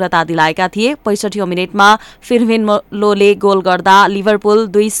सुरुवाती अग्रता दिलाएका थिए। 65औं मिनेटमा फिर्मिन्होले गोल गर्दा लिभरपुल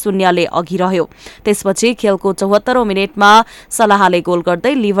 2-0 ले अघि रह्यो। त्यसपछि खेलको 74औं मिनेटमा सलाहले गोल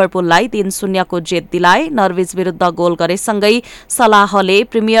गर्दै लिभरपुललाई 3-0 को जित दिलाए। नर्विच विरुद्ध गोल गरेसँगै सलाहले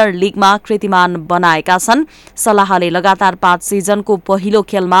प्रिमियर लिगमा कीर्तिमान बनाएका छन्। सलाहले लगातार 5 सिजनको पहिलो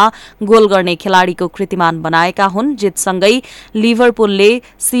खेलमा गोल गर्ने खेलाडीको कीर्तिमान बनाएका हुन्। जितसँगै लिभरपुलले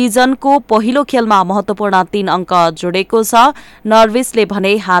सिजनको पहिलो खेलमा महत्वपूर्ण 3 अङ्क जोडेको छ। नर्विचले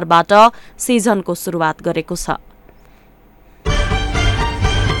भने हारबाट सिजनको सुरुवात गरेको छ।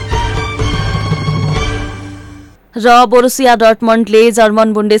 र बोरुसिया डर्टमन्डले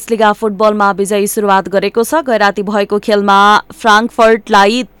जर्मन बुन्डेसलिगा फुटबलमा विजयी सुरुवात गरेको छ। गैराती भएको खेलमा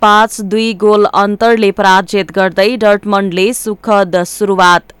फ्राङ्कफर्टलाई 5-2 गोल अन्तरले पराजित गर्दै डर्टमन्डले सुखद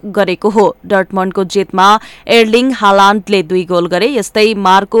सुरुवात गरेको हो। डर्टमन्डको जितमा एर्लिङ हालान्डले 2 गोल गरे। यस्तै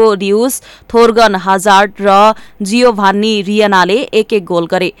मार्को रिउस, थोर्गन हाजार्ड र जियोभान्नी रियनाले 1-1 गोल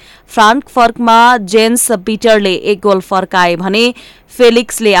गरे। फ्राङ्कफर्टमा जेन्स पिटरले 1 गोल फर्काए भने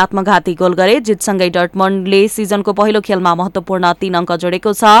फेलिक्सले आत्मघाती गोल गरे। जितसँगै डर्टमन्डले सिजनको पहिलो खेलमा महत्वपूर्ण 3 अङ्क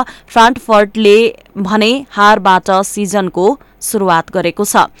जोडेको छ। फ्राङ्कफर्टले भने हारबाट सिजनको सुरुवात गरेको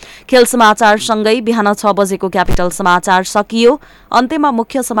छ। खेल समाचारसँगै बिहान 6 बजेको क्यापिटल समाचार सकियो। अन्त्यमा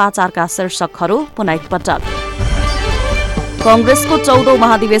मुख्य समाचारका शीर्षकहरू पुनः एकपटक। कांग्रेसको 14औं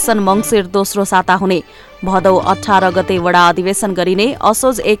महाधिवेशन मंगिर दोस्रो साता हुने। भदौ 18 गते वडा अधिवेशन गरिने।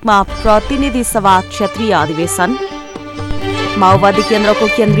 असोज 1 मा प्रतिनिधि सभा क्षेत्रीय अधिवेशन। माओवादी केन्द्रको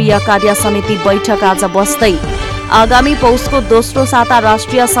केन्द्रीय कार्य समिति बैठक आज बस्दै। आगामी पौषको दोस्रो साता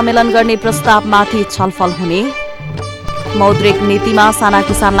राष्ट्रिय सम्मेलन गर्ने प्रस्तावमाथि छलफल हुने। मौद्रिक नीतिमा साना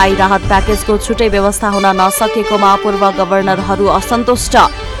किसानलाई राहत प्याकेजको छुट्टै व्यवस्था हुन नसकेकोमा पूर्व गभर्नरहरू असन्तुष्ट।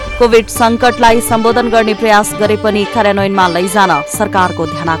 कोभिड संकटलाई सम्बोधन गर्ने प्रयास गरे पनि कार्यान्वयनमा लैजान सरकारको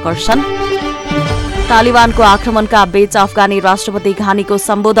ध्यानाकर्षण। तालिबानको आक्रमणका बीच अफगानी राष्ट्रपति घानीको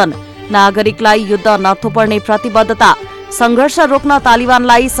सम्बोधन। नागरिकलाई युद्ध नथोपर्ने प्रतिबद्धता। संघर्ष रोक्न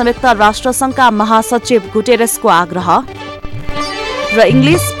तालिबानलाई संयुक्त राष्ट्रसंघका महासचिव गुटेरेसको आग्रह। र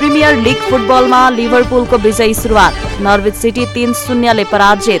इङ्ग्लिस प्रिमियर लिग फुटबलमा लिभरपुलको विजयी सुरुवात। नर्विच सिटी 3-0 ले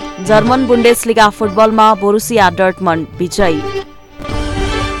पराजित। जर्मन बुन्डेसलिगा फुटबलमा बोरुसिया डर्टमन्ड विजयी।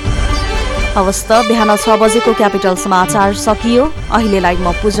 हवस् त बिहान 6 बजेको क्यापिटल समाचार सकियो। अहिलेलाई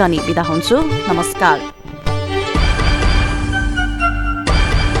म पूजनी बिदा हुन्छु। नमस्कार।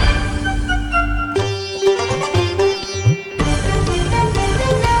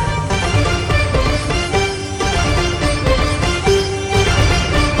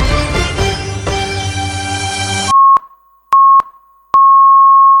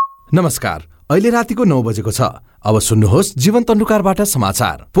 नमस्कार। अहिले रातिको 9 बजेको छ। अब सुन्नुहोस् जीवन तन्डुकारबाट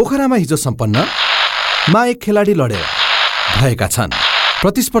समाचार। पोखरामा हिजो सम्पन्न मा एक खेलाडी लडेर भएका छन्।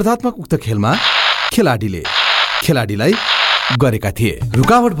 प्रतिस्पर्धात्मक उक्त खेलमा खेलाडीलाई गरेका थिए।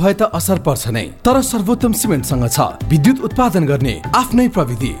 रुकावट भए त असर पर्छ नै, तर सर्वोत्तम सिमेन्टसँग छ विद्युत उत्पादन गर्ने आफ्नै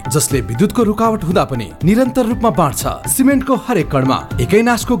प्रविधि, जसले विद्युतको रुकावट हुँदा पनि निरन्तर रूपमा बाँड्छ। सिमेन्टको हरेक कणमा एकै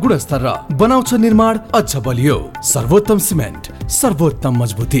नासको गुणस्तर र बनाउँछ निर्माण अझ बलियो। सर्वोत्तम सिमेन्ट, सर्वोत्तम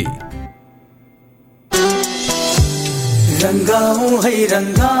मजबुती। रंगाऊं है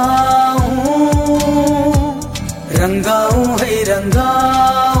रंगाऊं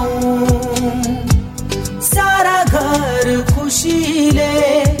सारा घर खुशीले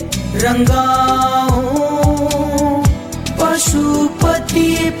रंगाऊं। पशुपति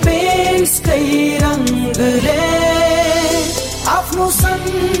पेंट्स कई रंगले आफ्नो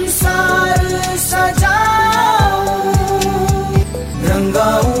संसार सजाऊं।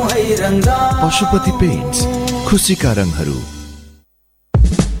 रंगाऊं है रंगाऊं। पशुपति पेंट्स, खुशीका रङहरू।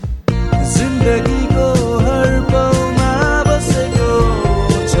 जिन्दगीको हर पलमा बसे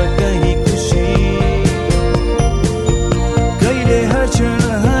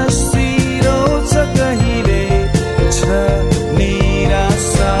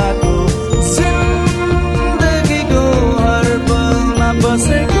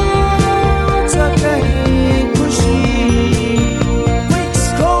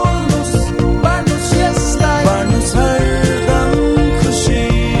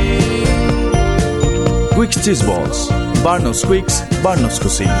क्विक्स चीज बल्स बार्नुहोस् क्विक्स बार्नुहोस्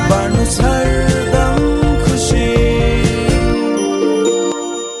खुसी बार्नुहोस् हरदम खुसी।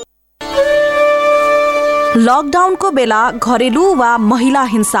 लकडाउनको बेला घरेलु वा महिला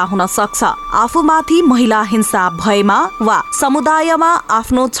हिंसा हुन सक्छ। आफूमाथि महिला हिंसा भएमा वा समुदायमा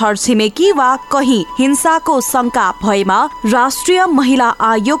आफ्नो छरछिमेकी वा कहीँ हिंसाको शंका भएमा राष्ट्रिय महिला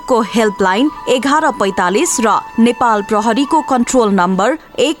आयोगको हेल्पलाइन 1145 र नेपाल प्रहरीको कन्ट्रोल नम्बर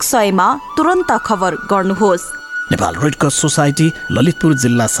 100 मा तुरन्त खबर गर्नुहोस्। Nepal red cross society Lalitpur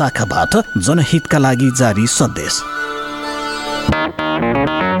जिल्ला शाखाबाट जनहितका लागि जारी सन्देश।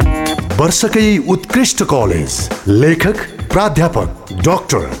 वर्षकै उत्कृष्ट कलेज, लेखक, प्राध्यापक,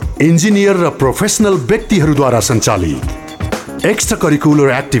 डाक्टर, इन्जिनियर र प्रोफेसनल व्यक्तिहरूद्वारा सञ्चालित एक्स्ट्रा करिकुलर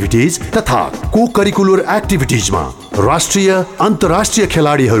एक्टिभिटिज तथा को करिकुलर एक्टिभिटिजमा राष्ट्रिय अन्तर्राष्ट्रिय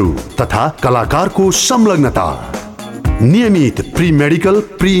खेलाडीहरू तथा कलाकारको संलग्नता। नियमित प्री मेडिकल,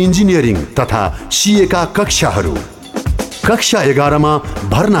 प्री इन्जिनियरिङ तथा सीए का कक्षाहरू। कक्षा 11 मा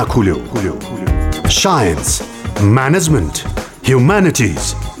भर्ना खुल्यो। साइन्स, म्यानेजमेन्ट,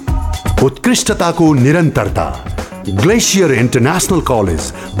 ह्युम्यानिटिज, उत्कृष्टताको निरन्तरता। Glacier International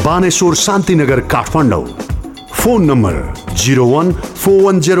College, Baneshwar Shantinagar, Kathmandu. Phone number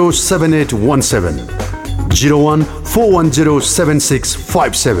 0141078117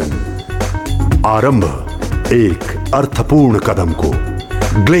 0141076657। आरम्भ एक अर्थपूर्ण कदमको।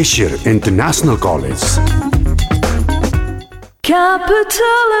 Glacier International College.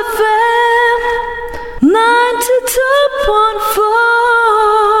 Capital FM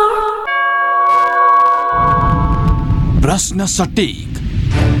 92.4। प्रश्न सटीक,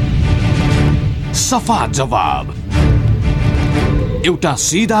 सफा जवाब, एउटा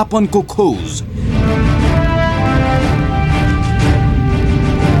सिधापनको खोज,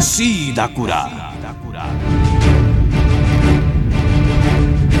 सीधा कुरा।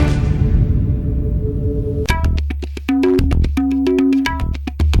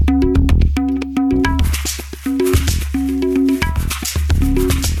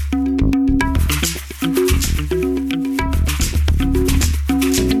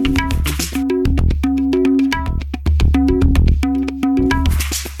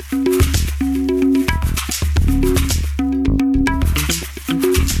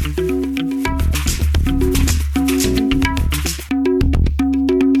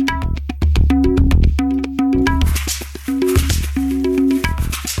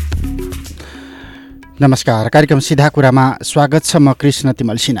 नमस्कार, कार्यक्रम सीधा कुरामा स्वागत छ। म कृष्ण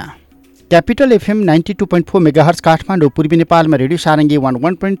तिमल Sinha. Capital FM 92.4 megahertz Kathmandu, पूर्वी नेपालमा रेडियो सारङ्गी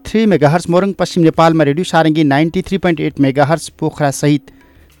 101.3 मेगाहर्ज, मोरङ पश्चिम नेपालमा रेडियो सारङ्गी 93.8 मेगाहर्ज, पोखरा सहित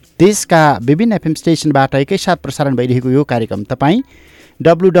देशका विभिन्न एफएम स्टेसनबाट एकैसाथ प्रसारण भइरहेको यो कार्यक्रम तपाईँ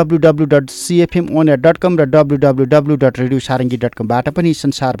www.cfmonair.com र www.radiosarangi.com बाट पनि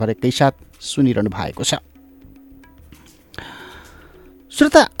संसारभर एकैसाथ सुनिरहनु भएको छ।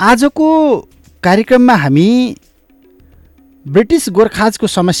 श्रोता, आजको कार्यक्रममा हामी ब्रिटिस गोर्खाजको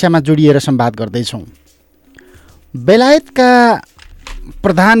समस्यामा जोडिएर संवाद गर्दैछौँ। बेलायतका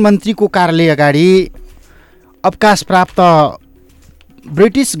प्रधानमन्त्रीको कार्यालय अगाडि अवकाश प्राप्त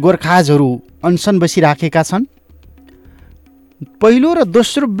ब्रिटिस गोर्खाजहरू अनसन बसिराखेका छन्। पहिलो र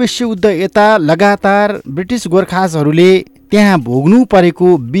दोस्रो विश्वयुद्ध यता लगातार ब्रिटिस गोर्खाजहरूले त्यहाँ भोग्नु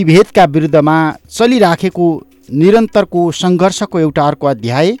परेको विभेदका विरुद्धमा चलिराखेको निरन्तरको सङ्घर्षको एउटा अर्को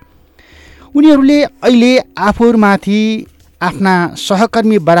अध्याय। उनीहरूले अहिले आफूहरूमाथि आफ्ना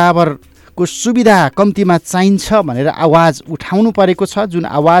सहकर्मी बराबरको सुविधा कम्तीमा चाहिन्छ भनेर आवाज उठाउनु परेको छ, जुन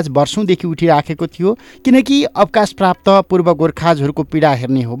आवाज वर्षौँदेखि उठिराखेको थियो। किनकि अवकाश प्राप्त पूर्व गोर्खाजहरूको पीडा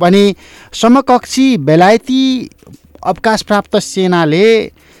हेर्ने हो भने समकक्षी बेलायती अवकाश प्राप्त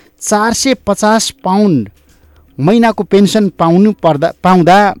सेनाले 450 पाउन्ड महिनाको पेन्सन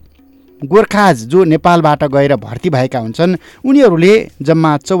पाउँदा गोर्खाज जो नेपालबाट गएर भर्ती भएका हुन्छन् उनीहरूले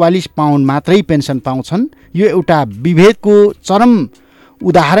जम्मा 44 पाउन्ड मात्रै पेन्सन पाउँछन्। यो एउटा विभेदको चरम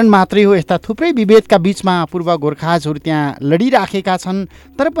उदाहरण मात्रै हो। यस्ता थुप्रै विभेदका बीचमा पूर्व गोर्खाजहरू त्यहाँ लडिराखेका छन्,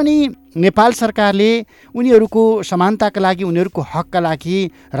 तर पनि नेपाल सरकारले उनीहरूको समानताका लागि, उनीहरूको हकका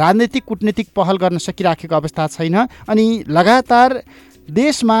लागि राजनीतिक कूटनीतिक पहल गर्न सकिराखेको अवस्था छैन। अनि लगातार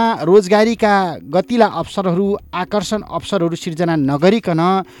देशमा रोजगारीका गतिला अवसरहरू, आकर्षण अवसरहरू सिर्जना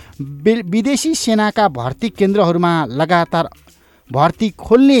नगरिकन विदेशी सेनाका भर्ती केन्द्रहरूमा लगातार भर्ती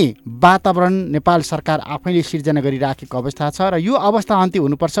खोल्ने वातावरण नेपाल सरकार आफैले सिर्जना गरिराखेको अवस्था छ र यो अवस्था अन्त्य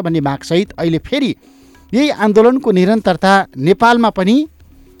हुनुपर्छ भन्ने मागसहित अहिले फेरि यही आन्दोलनको निरन्तरता नेपालमा पनि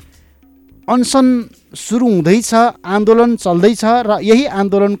अनसन सुरु हुँदैछ, आन्दोलन चल्दैछ र यही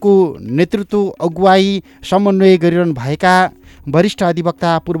आन्दोलनको नेतृत्व, अगुवाई, समन्वय गरिरहनु भएका वरिष्ठ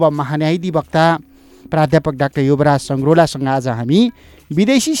अधिवक्ता, पूर्व महान्यायाधिवक्ता प्राध्यापक डाक्टर युवराज सङ्ग्रोलासँग आज हामी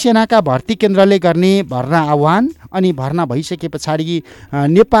विदेशी सेनाका भर्ती केन्द्रले गर्ने भर्ना आह्वान अनि भर्ना भइसके पछाडि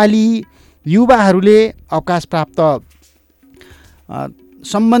नेपाली युवाहरूले अवकाश प्राप्त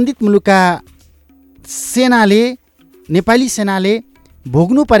सम्बन्धित मुलुकका सेनाले नेपाली सेनाले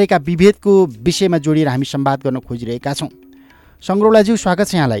भोग्नु परेका विभेदको विषयमा जोडिएर हामी संवाद गर्न खोजिरहेका छौँ। सङ्ग्रौलाज्यू, स्वागत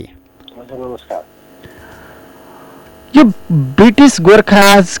छ यहाँलाई। नमस्कार। यो ब्रिटिस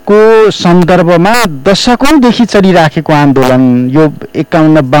गोर्खाजको सन्दर्भमा दशकौँदेखि चलिराखेको आन्दोलन यो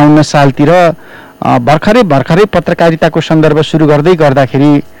 51-52 सालतिर भर्खरै पत्रकारिताको सन्दर्भ सुरु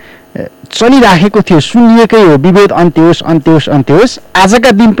गर्दाखेरि चलिराखेको थियो, सुनिएकै हो, विभेद अन्त्य होस्।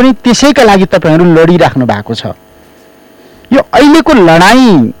 आजका दिन पनि त्यसैका लागि तपाईँहरू लडिराख्नु भएको छ। यो अहिलेको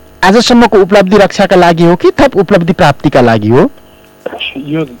लडाईँ आजसम्मको उपलब्धि रक्षाका लागि हो कि थप उपलब्धि प्राप्तिका लागि हो?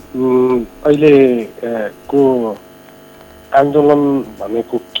 यो अहिलेको आन्दोलन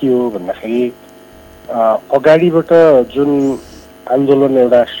भनेको के हो भन्दाखेरि अगाडिबाट जुन आन्दोलन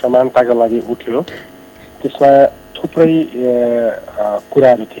एउटा समानताका लागि उठ्यो त्यसमा थुप्रै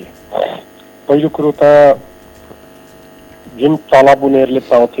कुराहरू थिए। पहिलो कुरो त जुन तलब उनीहरूले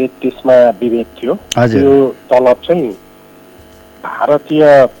पाउँथे त्यसमा विभेद थियो। त्यो तलब चाहिँ भारतीय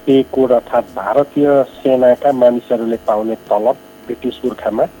पे कोड अर्थात् भारतीय सेनाका मानिसहरूले पाउने तलब ब्रिटिस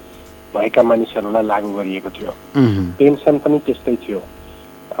गोर्खामा भएका मानिसहरूलाई लागू गरिएको थियो। पेन्सन पनि त्यस्तै थियो।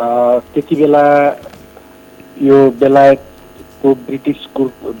 त्यति बेला यो बेलायतको ब्रिटिस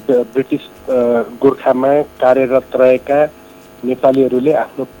गोर्खामा कार्यरत रहेका नेपालीहरूले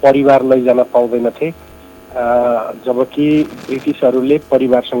आफ्नो परिवार लैजान पाउँदैनथे, जबकि ब्रिटिसहरूले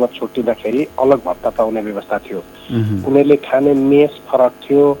परिवारसँग छुट्टिँदाखेरि अलग भत्ता पाउने व्यवस्था थियो। उनीहरूले खाने मेस फरक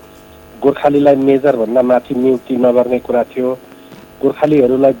थियो। गोर्खालीलाई मेजरभन्दा माथि नियुक्ति नगर्ने कुरा थियो।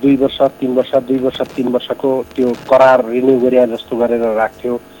 गोर्खालीहरूलाई 2 वर्ष 3 वर्ष 2 वर्ष 3 वर्षको त्यो करार रिन्यू गरे जस्तो गरेर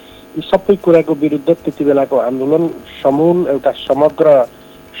राख्थ्यो। यी सबै कुराको विरुद्ध त्यति बेलाको आन्दोलन समूल एउटा समग्र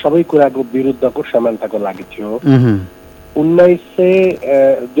सबै कुराको विरुद्धको समानताको लागि थियो।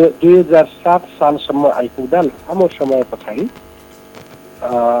 2007 सालसम्म आइपुग्दा लामो समय पछाडि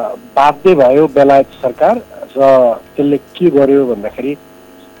बाध्य भयो बेलायत सरकार र त्यसले के गर्यो भन्दाखेरि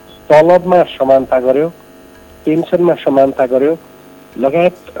तलबमा समानता गर्यो, पेन्सनमा समानता गर्यो,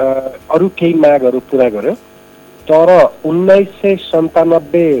 लगायत अरू केही मागहरू पुरा गर्यो। तर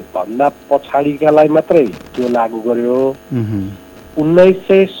 1997 भन्दा पछाडिकालाई मात्रै त्यो लागू गर्यो।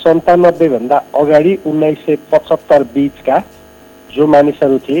 1997 भन्दा अगाडि 1975 बीचका जो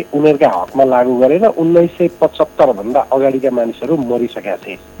मानिसहरू थिए उनीहरूका हकमा लागू गरेर 1975 भन्दा अगाडिका मानिसहरू मरिसकेका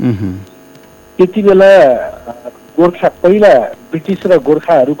थिए। त्यति बेला गोर्खा पहिला ब्रिटिस र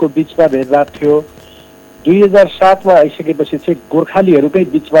गोर्खाहरूको बिचमा भेदभाव थियो। 2007 मा आइसकेपछि चाहिँ गोर्खालीहरूकै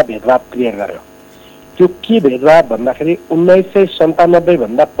बिचमा भेदभाव क्रिएट गर्यो। त्यो के भेदभाव भन्दाखेरि 1997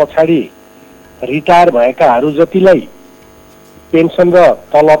 भन्दा पछाडि रिटायर भएकाहरू जतिलाई पेन्सन र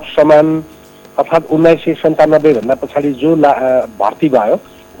तलब समान, अर्थात् 1997 भन्दा पछाडि जो भर्ती भयो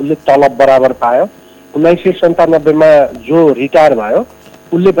उसले तलब बराबर पायो। 1997 मा जो रिटायर भयो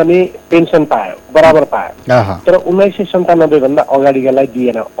उसले पनि पेन्सन पायो, बराबर पायो। तर 1997 भन्दा अगाडिकालाई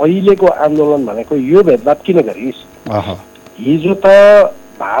दिएन। अहिलेको आन्दोलन भनेको यो भेदभाव किन गरिस्? हिजो त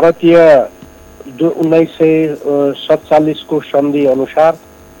भारतीय जो 1947 को सन्धि अनुसार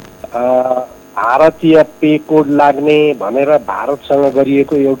भारतीय पे कोड लाग्ने भनेर भारतसँग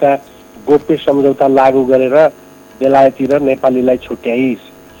गरिएको एउटा गोप्य सम्झौता लागू गरेर बेलायती र नेपालीलाई छुट्याइस्।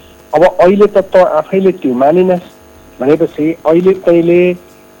 अब अहिले त आफैले त्यो मानिनस् भनेपछि अहिले तैँले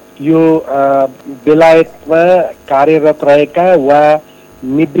यो बेलायतमा कार्यरत रहेका वा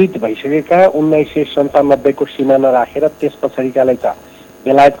निवृत्त भइसकेका 1997 को सिमाना राखेर त्यस पछाडिकालाई त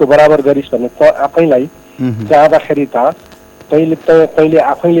बेलायतको बराबर गरिस् भने त आफैलाई जाँदाखेरि त तैँले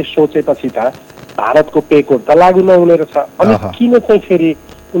आफैले सोचेपछि त भारतको पे कोड त लागू नहुने रहेछ। अनि किन चाहिँ फेरि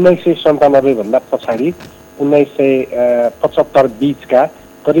 1997 भन्दा पछाडि 1975 बीचका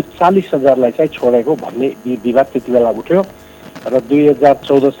करिब 40,000लाई चाहिँ छोडेको भन्ने विवाद त्यति बेला उठ्यो र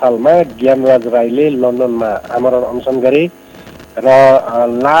 2014 सालमा ज्ञानराज राईले लन्डनमा आमरण अनसन गरे र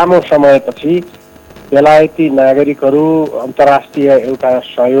लामो समयपछि बेलायती नागरिकहरू, अन्तर्राष्ट्रिय एउटा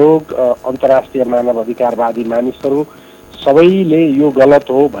सहयोग, अन्तर्राष्ट्रिय मानव अधिकारवादी मानिसहरू सबैले यो गलत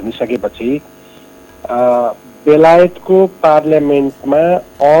हो भनिसकेपछि बेलायतको पार्लियामेन्टमा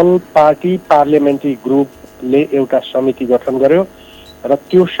अल पार्टी पार्लियामेन्ट्री ग्रुपले एउटा समिति गठन गर्यो र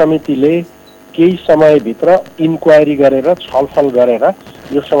त्यो समितिले केही समयभित्र इन्क्वायरी गरेर छलफल गरेर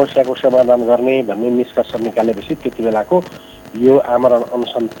यो समस्याको समाधान गर्ने भन्ने निष्कर्ष निकालेपछि त्यति बेलाको यो आमरण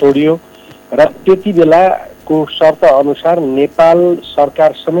अनसन तोडियो र त्यति बेलाको शर्त अनुसार नेपाल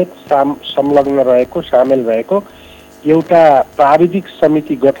सरकार समेत संलग्न रहेको, सामेल रहेको एउटा प्राविधिक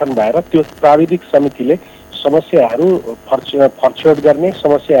समिति गठन भएर त्यो प्राविधिक समितिले समस्याहरू फरछोड गर्ने,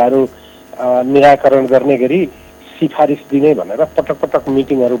 समस्याहरू निराकरण गर्ने गरी सिफारिस दिने भनेर पटक पटक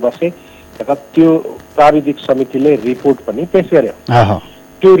मिटिङहरू बसे र त्यो प्राविधिक समितिले रिपोर्ट पनि पेश गर्यो।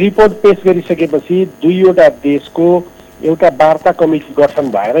 त्यो रिपोर्ट पेश गरिसकेपछि दुईवटा देशको एउटा वार्ता कमिटी गठन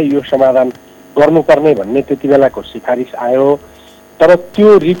भएर यो समाधान गर्नुपर्ने भन्ने त्यति बेलाको सिफारिस आयो। तर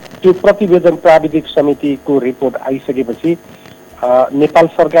त्यो प्रतिवेदन प्राविधिक समितिको रिपोर्ट आइसकेपछि नेपाल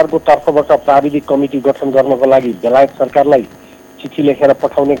सरकारको तर्फबाट प्राविधिक कमिटी गठन गर्नको लागि बेलायत सरकारलाई चिठी लेखेर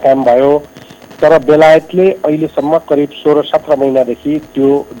पठाउने काम भयो। तर बेलायतले अहिलेसम्म करिब 16-17 महिनादेखि त्यो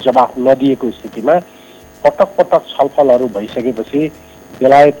जवाफ नदिएको स्थितिमा पटक पटक छलफलहरू भइसकेपछि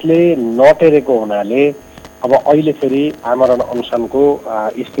बेलायतले नटेरेको हुनाले अब अहिले फेरि आमरण अनसनको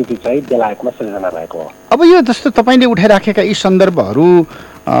स्थिति चाहिँ बेलायतमा सृजना भएको हो। अब यो जस्तो तपाईँले उठाइराखेका यी सन्दर्भहरू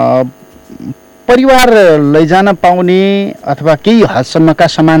परिवार लैजान पाउने अथवा केही हदसम्मका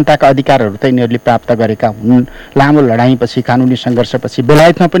समानताका अधिकारहरू त यिनीहरूले प्राप्त गरेका हुन्। लामो लडाइँपछि, कानुनी सङ्घर्षपछि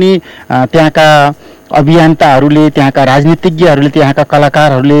बेलायतमा पनि त्यहाँका अभियन्ताहरूले, त्यहाँका राजनीतिज्ञहरूले, त्यहाँका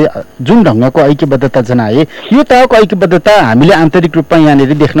कलाकारहरूले जुन ढङ्गको ऐक्यबद्धता जनाए, यो तहको ऐक्यबद्धता हामीले आन्तरिक रूपमा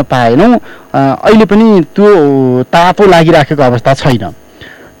यहाँनिर देख्न पाएनौँ। अहिले पनि त्यो तापो लागिराखेको अवस्था छैन।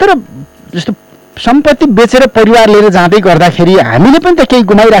 तर जस्तो सम्पत्ति बेचेर परिवार लिएर जाँदै गर्दाखेरि हामीले पनि त केही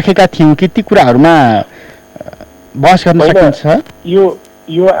गुमाइराखेका थियौँ कि ती कुराहरूमा बहस गर्न सकिन्छ?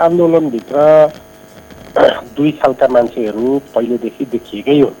 यो आन्दोलनभित्र दुई खालका मान्छेहरू पहिलेदेखि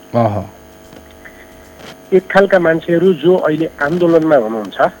देखिएकै हो। एक खालका मान्छेहरू जो अहिले आन्दोलनमा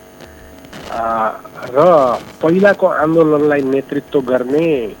हुनुहुन्छ र पहिलाको आन्दोलनलाई नेतृत्व गर्ने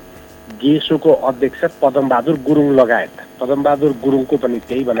गेसोको अध्यक्ष पदमबहादुर गुरुङ लगायत, पदमबहादुर गुरुङको पनि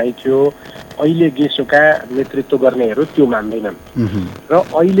त्यही भनाइ थियो। अहिले गेसोका नेतृत्व गर्नेहरू त्यो मान्दैनन् र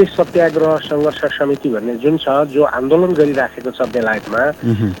अहिले सत्याग्रह सङ्घर्ष समिति भन्ने जुन छ, जो आन्दोलन गरिराखेको छ बेलायतमा,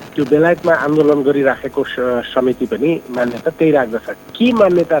 त्यो बेलायतमा आन्दोलन गरिराखेको समिति पनि मान्यता त्यही राख्दछ। के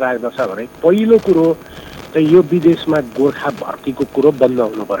मान्यता राख्दछ भने पहिलो कुरो चाहिँ यो विदेशमा गोर्खा भर्तीको कुरो बन्द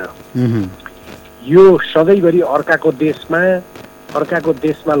हुनु पर्यो। यो सधैँभरि अर्काको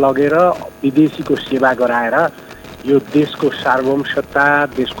देशमा लगेर विदेशीको सेवा गराएर यो देशको सार्वभौमसत्ता,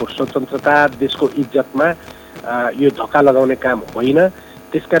 देशको स्वतन्त्रता, देशको इज्जतमा यो धक्का लगाउने काम होइन।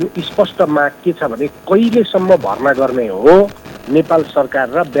 त्यसकारण स्पष्ट माग के छ भने कहिलेसम्म भर्ना गर्ने हो नेपाल सरकार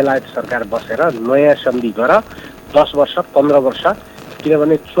र बेलायत सरकार बसेर नयाँ सन्धि गर 10 वर्ष 15 वर्ष,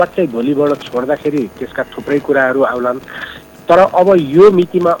 किनभने च्वाट्टै भोलिबाट छोड्दाखेरि त्यसका थुप्रै कुराहरू आउलान्। तर अब यो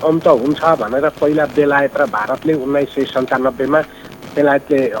मितिमा अन्त हुन्छ भनेर पहिला बेलायत र भारतले 1997 मा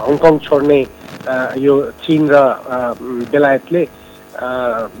बेलायतले हङकङ छोड्ने, यो चीन र बेलायतले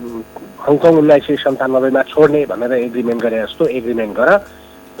हङकङ 1997 मा छोड्ने भनेर एग्रिमेन्ट गरे जस्तो एग्रिमेन्ट गर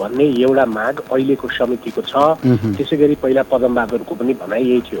भन्ने एउटा माग अहिलेको समितिको छ। त्यसै गरी पहिला पदमबहादुरको पनि भनाइ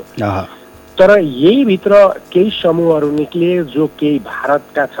यही थियो। तर यही भित्र केही समूहहरू निक्ले जो केही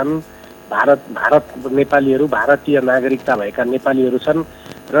भारतका छन्, भारत नेपालीहरू, भारतीय नागरिकता भएका नेपालीहरू छन्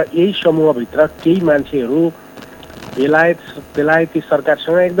र यही समूहभित्र केही मान्छेहरू बेलायती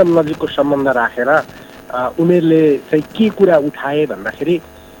सरकारसँग एकदम नजिकको सम्बन्ध राखेर उनीहरूले चाहिँ के कुरा उठाए भन्दाखेरि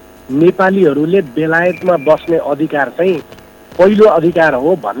नेपालीहरूले बेलायतमा बस्ने अधिकार चाहिँ पहिलो अधिकार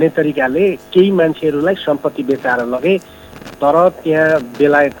हो भन्ने तरिकाले केही मान्छेहरूलाई सम्पत्ति बेचाएर लगे। तर त्यहाँ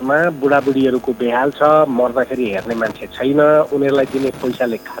बेलायतमा बुढाबुढीहरूको बेहाल छ, मर्दाखेरि हेर्ने मान्छे छैन, उनीहरूलाई दिने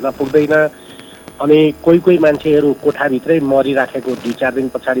पैसाले खान पुग्दैन। अनि कोही मान्छेहरू कोठाभित्रै मरिराखेको 2-4 दिन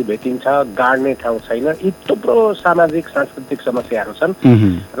पछाडि भेटिन्छ, गाड्ने ठाउँ छैन। यी थुप्रो सामाजिक सांस्कृतिक समस्याहरू छन्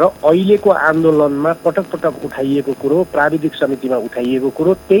र अहिलेको आन्दोलनमा पटक पटक उठाइएको कुरो, प्राविधिक समितिमा उठाइएको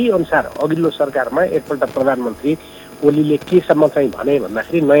कुरो, त्यही अनुसार अघिल्लो सरकारमा एकपल्ट प्रधानमन्त्री ओलीले केसम्म चाहिँ भने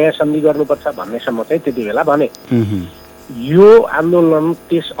भन्दाखेरि नयाँ सन्धि गर्नुपर्छ भन्नेसम्म चाहिँ त्यति बेला भने। यो आन्दोलन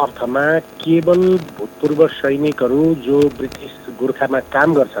त्यस अर्थमा केवल भूतपूर्व सैनिकहरू जो ब्रिटिस गोर्खामा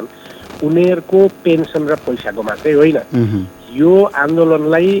काम गर्छन् उनीहरूको पेन्सन र पैसाको मात्रै होइन। यो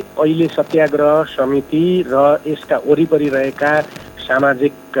आन्दोलनलाई अहिले सत्याग्रह समिति र यसका वरिपरि रहेका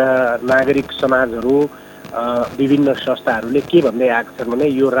सामाजिक नागरिक समाजहरू, विभिन्न संस्थाहरूले के भन्दै आएको छन् भने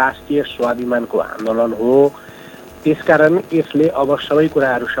यो राष्ट्रिय स्वाभिमानको आन्दोलन हो। त्यसकारण यसले अब सबै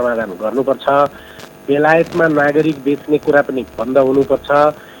कुराहरू समाधान गर्नुपर्छ। बेलायतमा नागरिक बेच्ने कुरा पनि बन्द हुनुपर्छ।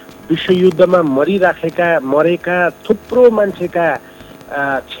 विश्वयुद्धमा मरेका थुप्रो मान्छेका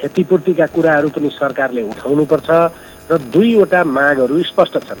क्षतिपूर्तिका कुराहरू पनि सरकारले उठाउनुपर्छ र दुईवटा मागहरू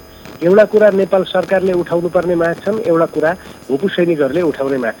स्पष्ट छन्। एउटा कुरा नेपाल सरकारले उठाउनु पर्ने माग छन्, एउटा कुरा भूपू सैनिकहरूले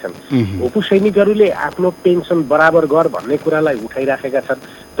उठाउने माग छन्। भूपू सैनिकहरूले आफ्नो पेन्सन बराबर गर भन्ने कुरालाई उठाइराखेका छन्,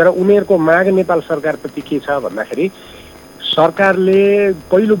 तर उनीहरूको माग नेपाल सरकारप्रति के छ भन्दाखेरि सरकारले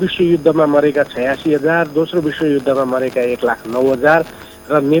पहिलो विश्वयुद्धमा मरेका 86,000, दोस्रो विश्वयुद्धमा मरेका 1,09,000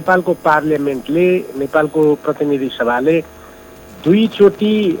 र नेपालको पार्लियामेन्टले, नेपालको प्रतिनिधि सभाले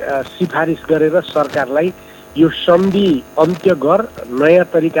दुईचोटि सिफारिस गरेर सरकारलाई यो सन्धि अन्त्य गर, नयाँ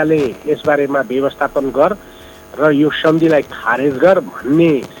तरिकाले यसबारेमा व्यवस्थापन गर र यो सन्धिलाई खारेज गर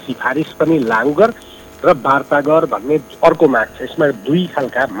भन्ने सिफारिस पनि लागू गर र वार्ता गर भन्ने अर्को माग छ। यसमा दुई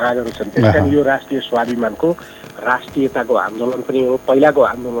खालका मागहरू छन्। त्यसकारण यो राष्ट्रिय स्वाभिमानको राष्ट्रियताको आन्दोलन पनि हो। पहिलाको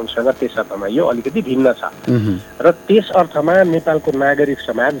आन्दोलनसँग त्यस अर्थमा यो अलिकति भिन्न छ र त्यस अर्थमा नेपालको नागरिक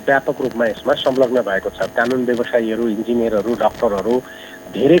समाज व्यापक रूपमा यसमा संलग्न भएको छ। कानुन व्यवसायीहरू, इन्जिनियरहरू, डाक्टरहरू,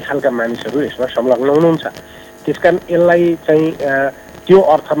 धेरै खालका मानिसहरू यसमा संलग्न हुनुहुन्छ। त्यसकारण यसलाई चाहिँ त्यो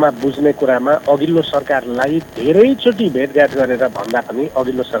अर्थमा बुझ्ने कुरामा अघिल्लो सरकारलाई धेरैचोटि भेटघाट गरेर भन्दा पनि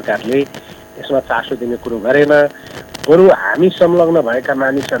अघिल्लो सरकारले यसमा चासो दिने कुरो गरेन। बरु हामी संलग्न भएका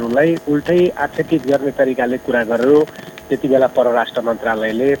मानिसहरूलाई उल्टै आक्षेपित गर्ने तरिकाले कुरा गर्यो। त्यति बेला परराष्ट्र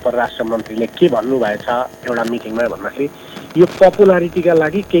मन्त्रालयले, परराष्ट्र मन्त्रीले के भन्नुभएछ एउटा मिटिङमा भन्दाखेरि यो पपुलारिटीका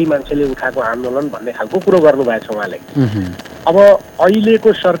लागि केही मान्छेले उठाएको आन्दोलन भन्ने खालको कुरो गर्नुभएछ उहाँले। अब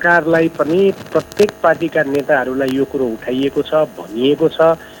अहिलेको सरकारलाई पनि प्रत्येक पार्टीका नेताहरूलाई यो कुरो उठाइएको छ, भनिएको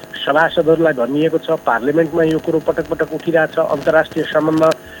छ, सभासदहरूलाई भनिएको छ, पार्लियामेन्टमा यो कुरो पटक पटक उठिरहेछ, अन्तर्राष्ट्रिय सम्बन्ध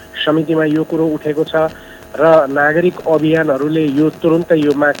समितिमा यो कुरो उठेको छ र नागरिक अभियानहरूले यो तुरुन्तै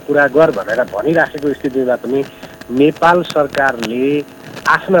यो माग पुरा गर भनेर भनिराखेको स्थितिमा पनि नेपाल सरकारले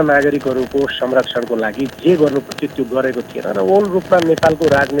आफ्ना नागरिकहरूको संरक्षणको लागि जे गर्नुपर्थ्यो त्यो गरेको थिएन र ओल रूपमा नेपालको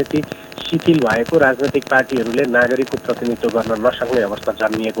राजनीति शिथिल भएको, राजनैतिक पार्टीहरूले नागरिकको प्रतिनिधित्व गर्न नसक्ने अवस्था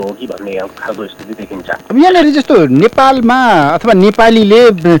जन्मिएको हो कि भन्ने खालको स्थिति देखिन्छ। अब यहाँनिर जस्तो नेपालमा अथवा नेपालीले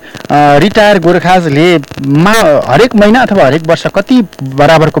रिटायर गोर्खाजले हरेक महिना अथवा हरेक वर्ष कति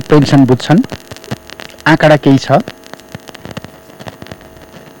बराबरको पेन्सन बुझ्छन्? आँकडा केही छ?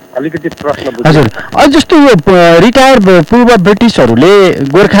 अलिकति प्रश्न हजुर, जस्तो यो रिटायर पूर्व ब्रिटिसहरूले,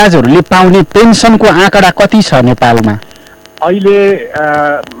 गोर्खाजहरूले पाउने पेन्सनको आँकडा कति छ नेपालमा?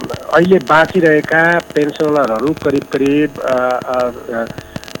 अहिले बाँचिरहेका पेन्सनरहरू करिब करिब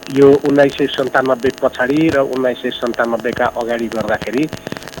यो 1997 पछाडि र 1997 का अगाडि गर्दाखेरि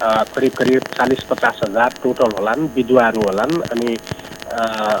करिब करिब 40-50 हजार टोटल होलान्, विधवाहरू होलान् अनि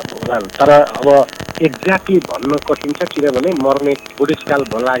होलान्। तर अब एक्ज्याक्टली भन्न कठिन छ किनभने मर्ने बुढेसकाल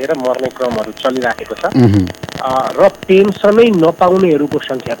लागेर मर्ने क्रमहरू चलिराखेको छ र पेन्सनै नपाउनेहरूको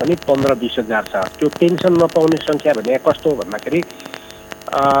सङ्ख्या पनि 15-20 हजार छ। त्यो पेन्सन नपाउने सङ्ख्या भने कस्तो हो भन्दाखेरि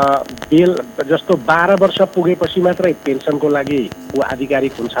जस्तो 12 वर्ष पुगेपछि मात्रै पेन्सनको लागि ऊ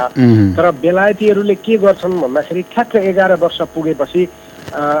आधिकारिक हुन्छ। तर बेलायतीहरूले के गर्छन् भन्दाखेरि ठ्याक्क 11 वर्ष पुगेपछि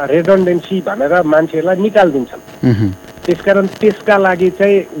रेडन्डेन्सी भनेर मान्छेहरूलाई निकालिदिन्छन्। त्यसकारण त्यसका लागि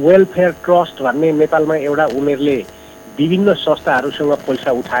चाहिँ वेलफेयर ट्रस्ट भन्ने नेपालमा एउटा उनीहरूले विभिन्न संस्थाहरूसँग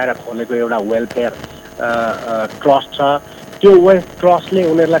पैसा उठाएर खोलेको एउटा वेलफेयर ट्रस्ट छ। त्यो वेल्थ ट्रस्टले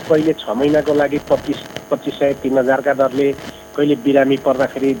उनीहरूलाई कहिले 6 महिनाको लागि 2500-3000 का दरले, कहिले बिरामी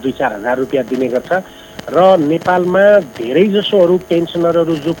पर्दाखेरि 2-4 हजार रुपियाँ दिने गर्छ र नेपालमा धेरैजसो अरू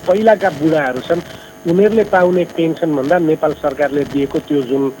पेन्सनरहरू जो पहिलाका बुढाहरू छन् उनीहरूले पाउने पेन्सनभन्दा नेपाल सरकारले दिएको त्यो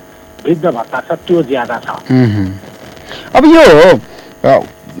जुन वृद्ध भत्ता छ त्यो ज्यादा छ। अब यो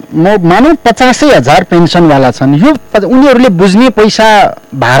मानव 85,000 पेन्सनवाला छन्, यो उनीहरूले बुझ्ने पैसा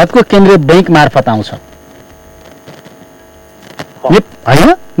भारतको केन्द्रीय बैंक मार्फत आउँछ होइन?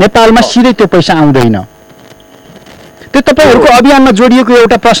 नेपालमा सिधै त्यो पैसा आउँदैन। त्यो तपाईँहरूको अभियानमा जोडिएको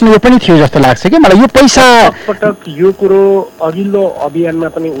एउटा प्रश्न यो पनि थियो जस्तो लाग्छ कि मलाई। यो पैसा पटक यो कुरो अघिल्लो अभियानमा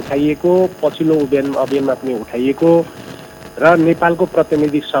पनि उठाइएको, पछिल्लो अभियानमा पनि उठाइएको र नेपालको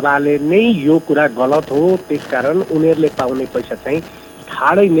प्रतिनिधि सभाले नै यो कुरा गलत हो, त्यसकारण उनीहरूले पाउने पैसा चाहिँ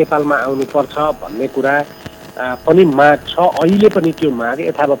ठाडै नेपालमा आउनु पर्छ भन्ने कुरा पनि माग छ। अहिले पनि त्यो माग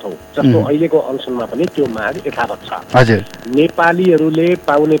यथावत हो। जस्तो अहिलेको अनसनमा पनि त्यो माग यथावत छ। हजुर, नेपालीहरूले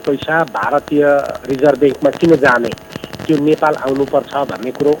पाउने पैसा भारतीय रिजर्भ ब्याङ्कमा किन जाने, त्यो नेपाल आउनुपर्छ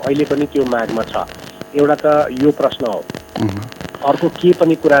भन्ने कुरो अहिले पनि त्यो मागमा छ। एउटा त यो प्रश्न हो। अर्को के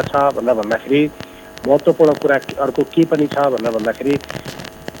पनि कुरा छ भन्दाखेरि महत्त्वपूर्ण कुरा अर्को के पनि छ भन्दाखेरि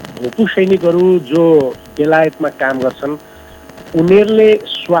भूपू सैनिकहरू जो बेलायतमा काम गर्छन् उनीहरूले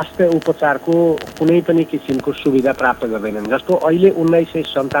स्वास्थ्य उपचारको कुनै पनि किसिमको सुविधा प्राप्त गर्दैनन्। जस्तो अहिले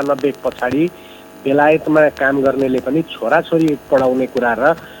 1997 पछाडि बेलायतमा काम गर्नेले पनि छोराछोरी पढाउने कुरा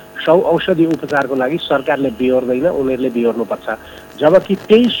र औषधि उपचारको लागि सरकारले बिहोर्दैन, उनीहरूले बिहोर्नुपर्छ। जबकि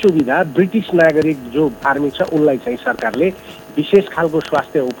त्यही सुविधा ब्रिटिस नागरिक जो आर्मी छ उनलाई चाहिँ सरकारले विशेष खालको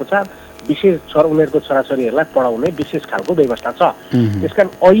स्वास्थ्य उपचार, विशेष उनीहरूको छोराछोरीहरूलाई पढाउने विशेष खालको व्यवस्था छ। त्यसकारण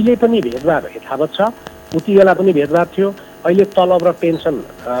अहिले पनि भेदभाव यथावत छ। उति बेला पनि भेदभाव थियो। अहिले तलब र पेन्सन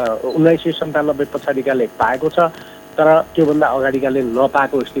 1997 पछाडिकाले पाएको छ। तर त्योभन्दा अगाडिकाले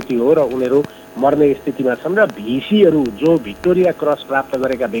नपाएको स्थिति हो र उनीहरू मर्ने स्थितिमा छन् र भिसीहरू जो भिक्टोरिया क्रस प्राप्त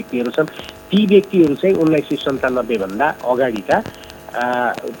गरेका व्यक्तिहरू छन् ती व्यक्तिहरू चाहिँ 1997 भन्दा अगाडिका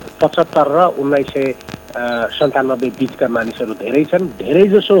 75 र 1997 बिचका मानिसहरू धेरै छन्।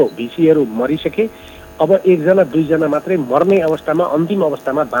 धेरैजसो भिसीहरू मरिसके। अब 1 जना 2 जना मात्रै मर्ने अवस्थामा अन्तिम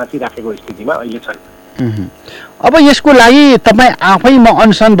अवस्थामा बाँचिराखेको स्थितिमा अहिले छन्। अब यसको लागि तपाईँ आफै म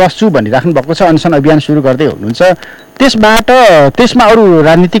अनसन बस्छु भनिराख्नु भएको छ, अनसन अभियान सुरु गर्दै हुनुहुन्छ। त्यसमा अरू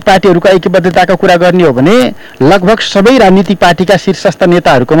राजनीतिक पार्टीहरूका ऐक्यबद्धताका कुरा गर्ने हो भने लगभग सबै राजनीतिक पार्टीका शीर्षस्थ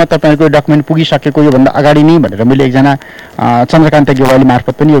नेताहरूकोमा तपाईँको डकुमेन्ट पुगिसकेको योभन्दा अगाडि नै भनेर मैले एकजना चन्द्रकान्त गेवाली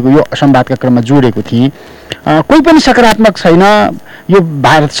मार्फत पनि यो संवादका क्रममा जोडेको थिएँ। कोही पनि सकारात्मक छैन। यो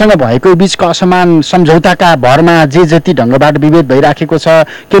भारतसँग भएको बीचको असमान सम्झौताका भरमा जे जति ढङ्गबाट विभेद भइराखेको छ,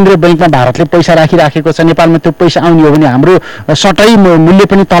 केन्द्रीय बैङ्कमा भारतले पैसा राखिराखेको छ, नेपालमा त्यो पैसा आउने हो भने हाम्रो सटै मूल्य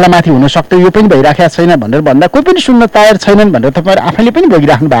पनि तलमाथि हुन सक्थ्यो, यो पनि भइराखेको छैन भनेर भन्दा कोही पनि सुन्न तयार छैनन् भनेर तपाईँहरू आफैले पनि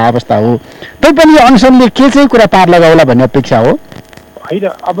भोगिराख्नु भएको अवस्था हो। तैपनि यो अनसनले के चाहिँ कुरा पार लगाउला भन्ने अपेक्षा हो? होइन,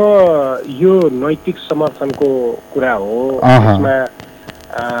 अब यो नैतिक समर्थनको कुरा हो। यसमा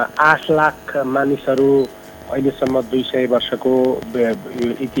 8 लाख मानिसहरू अहिलेसम्म 200 वर्षको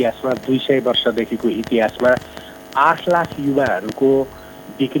इतिहासमा 200 वर्षदेखिको इतिहासमा 8 लाख युवाहरूको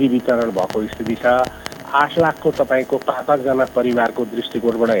बिक्री वितरण भएको स्थिति छ। 8 लाखको तपाईँको 5-5 जना परिवारको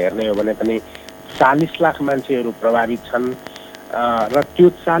दृष्टिकोणबाट हेर्ने हो भने पनि 40 लाख मान्छेहरू प्रभावित छन् र त्यो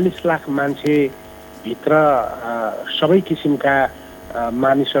 40 लाख मान्छेभित्र सबै किसिमका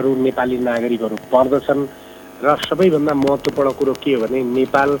मानिसहरू नेपाली नागरिकहरू पर्दछन् र सबैभन्दा महत्त्वपूर्ण कुरो के हो भने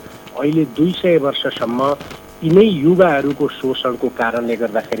नेपाल अहिले 200 वर्षसम्म यिनै युवाहरूको शोषणको कारणले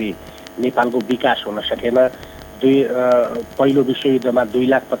गर्दाखेरि नेपालको विकास हुन सकेन। पहिलो विश्वयुद्धमा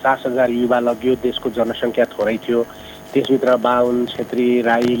 2,50,000 युवा लग्यो। देशको जनसङ्ख्या थोरै थियो। त्यसभित्र बाहुन, छेत्री,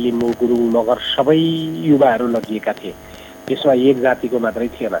 राई, लिम्बू, गुरुङ, मगर सबै युवाहरू लगिएका थिए। त्यसमा एक जातिको मात्रै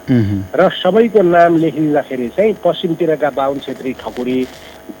थिएन र सबैको नाम लेखिँदाखेरि चाहिँ पश्चिमतिरका बाहुन, छेत्री, ठकुरी,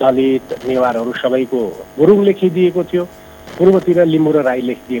 दलित, नेवारहरू सबैको गुरुङ लेखिदिएको थियो। पूर्वतिर लिम्बू र राई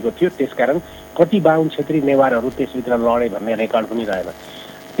लेखिदिएको थियो। त्यसकारण कति बाहुन, छेत्री, नेवारहरू त्यसभित्र लडे भन्ने रेकर्ड पनि रहेन।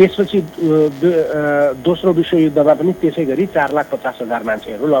 त्यसपछि दोस्रो विश्वयुद्धमा पनि त्यसै गरी 4,50,000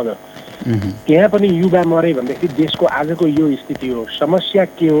 मान्छेहरू लग्यो। त्यहाँ पनि युवा मरे भन्दाखेरि देशको आजको यो स्थिति हो। समस्या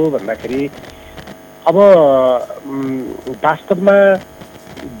के हो भन्दाखेरि अब वास्तवमा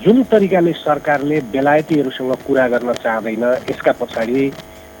जुन तरिकाले सरकारले बेलायतीहरूसँग कुरा गर्न चाहँदैन, यसका पछाडि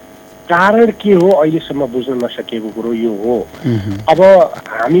कारण के हो अहिलेसम्म बुझ्न नसकेको कुरो यो हो। अब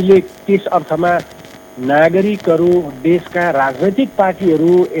हामीले त्यस अर्थमा नागरिकहरू, देशका राजनैतिक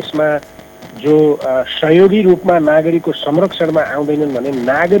पार्टीहरू यसमा जो सहयोगी रूपमा नागरिकको संरक्षणमा आउँदैनन् भने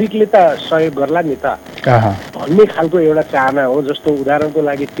नागरिकले त सहयोग गर्ला नि त भन्ने खालको एउटा चाहना हो। जस्तो उदाहरणको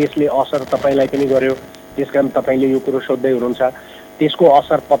लागि त्यसले असर तपाईँलाई पनि गर्यो, त्यसकारण तपाईँले यो कुरो सोध्दै हुनुहुन्छ। त्यसको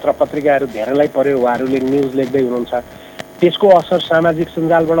असर पत्र पत्रिकाहरू धेरैलाई पर्यो, उहाँहरूले न्युज लेख्दै हुनुहुन्छ। त्यसको असर सामाजिक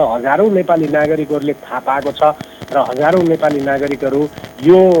सञ्जालबाट हजारौँ नेपाली नागरिकहरूले थाहा पाएको छ र हजारौँ नेपाली नागरिकहरू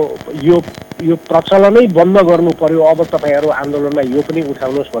यो प्रचलनै बन्द गर्नु पर्यो, अब तपाईँहरू आन्दोलनमा यो पनि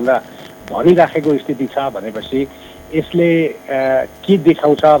उठाउनुहोस् भनेर भनिराखेको स्थिति छ भनेपछि यसले के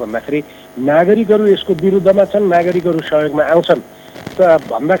देखाउँछ भन्दाखेरि नागरिकहरू यसको विरुद्धमा छन्, नागरिकहरू सहयोगमा आउँछन्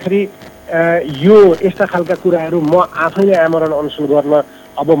भन्दाखेरि यो यस्ता खालका कुराहरू म आफैले आमरण अनसन गर्न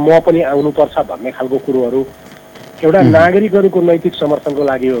अब म पनि आउनुपर्छ भन्ने खालको कुरोहरू एउटा नागरिकहरूको नैतिक समर्थनको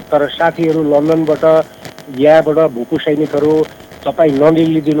लागि हो। तर साथीहरू लन्डनबाट यहाँबाट भूपू सैनिकहरू तपाईँ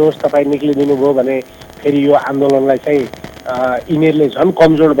ननिक्लिदिनुहोस्, तपाईँ निक्लिदिनु भयो भने फेरि यो आन्दोलनलाई चाहिँ यिनीहरूले झन्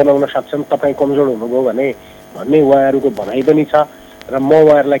कमजोर बनाउन सक्छन्, तपाईँ कमजोर हुनुभयो भने भन्ने उहाँहरूको भनाइ पनि छ। र म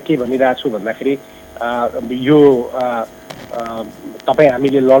उहाँहरूलाई के भनिरहेको छु भन्दाखेरि यो तपाईँ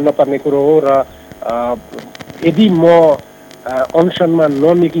हामीले लड्न पर्ने कुरो हो र यदि म अनसनमा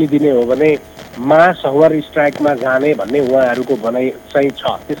ननिक्लिदिने हो भने मास हवर स्ट्राइकमा जाने भन्ने उहाँहरूको भनाइ चाहिँ छ।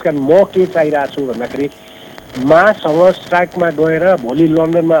 त्यसकारण म के चाहिरहेको छु भन्दाखेरि मास हवर स्ट्राइकमा गएर भोलि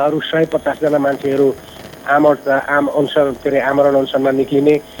लन्डनमा अरू 150 जना मान्छेहरू आमरण अनसनमा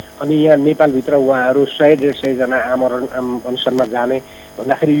निक्लिने अनि यहाँ नेपालभित्र उहाँहरू 100-150 जना आमरण अनसनमा जाने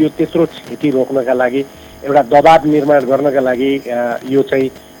भन्दाखेरि यो त्यत्रो क्षति रोक्नका लागि एउटा दबाब निर्माण गर्नका लागि यो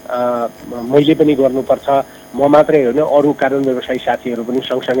चाहिँ मैले पनि गर्नुपर्छ। म मात्रै होइन, अरू कानुन व्यवसायी साथीहरू पनि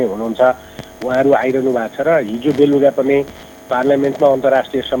सँगसँगै हुनुहुन्छ। उहाँहरू आइरहनु भएको छ र हिजो बेलुका पनि पार्लियामेन्टमा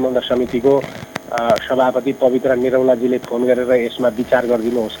अन्तर्राष्ट्रिय सम्बन्ध समितिको सभापति पवित्र निरौलाजीले फोन गरेर यसमा विचार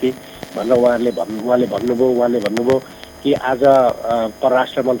गरिदिनुहोस् कि भनेर उहाँले भन्नुभयो कि आज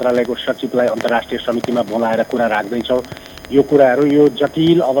परराष्ट्र मन्त्रालयको सचिवलाई अन्तर्राष्ट्रिय समितिमा बोलाएर कुरा राख्दैछौँ। यो कुराहरू यो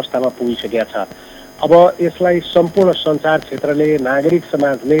जटिल अवस्थामा पुगिसकेका छ। अब यसलाई सम्पूर्ण सञ्चार क्षेत्रले, नागरिक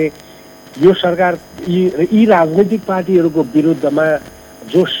समाजले यो सरकार यी राजनैतिक पार्टीहरूको विरुद्धमा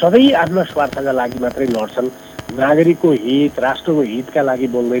जो सधैँ आफ्ना स्वार्थका लागि मात्रै लड्छन्, नागरिकको हित, राष्ट्रको हितका लागि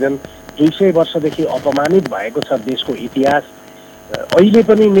बोल्दैनन्। 200 वर्षदेखि अपमानित भएको छ देशको इतिहास। अहिले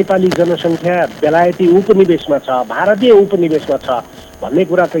पनि नेपाली जनसङ्ख्या बेलायती उपनिवेशमा छ, भारतीय उपनिवेशमा छ भन्ने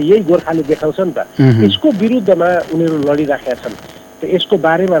कुरा त यही गोर्खाले देखाउँछ नि त। यसको विरुद्धमा उनीहरू लडिराखेका छन्। त यसको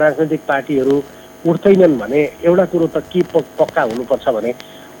बारेमा राजनैतिक पार्टीहरू उठ्दैनन् भने एउटा कुरो त के पक्का हुनुपर्छ भने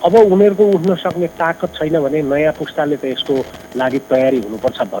अब उनीहरूको उठ्न सक्ने ताकत छैन भने नयाँ पुस्ताले त यसको लागि तयारी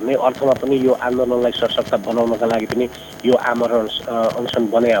हुनुपर्छ भन्ने अर्थमा पनि यो आन्दोलनलाई सशक्त बनाउनका लागि पनि यो आमरण अनसन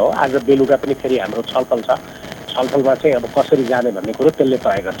बने हो। आज बेलुका पनि फेरि हाम्रो छलफल छ। छलफलमा चाहिँ अब कसरी जाने भन्ने कुरो त्यसले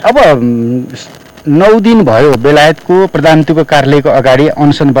तय गर्छ। अब 9 दिन भयो बेलायतको प्रधानमन्त्रीको कार्यालयको अगाडि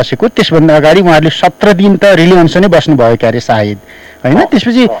अनसन बसेको। त्यसभन्दा अगाडि उहाँहरूले 17 दिन त रिली अनसनै बस्नुभयो क्यारे सायद, होइन?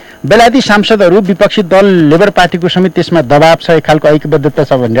 त्यसपछि बेलायती सांसदहरू, विपक्षी दल, लेबर पार्टीको समेत त्यसमा दबाब छ, एक खालको ऐक्यबद्धता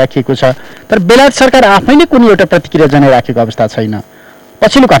छ भनी राखिएको छ। तर बेलायत सरकार आफैले कुनै एउटा प्रतिक्रिया जनाइराखेको अवस्था छैन।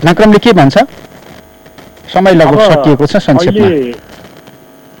 पछिल्लो घटनाक्रमले के भन्छ? समय लगभग सकिएको छ। संक्षेपमा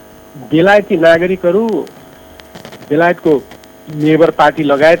बेलायती नागरिकहरू, बेलायतको लेबर पार्टी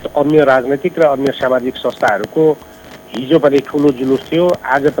लगायत अन्य राजनैतिक र अन्य सामाजिक संस्थाहरूको हिजो पनि ठुलो जुलुस थियो,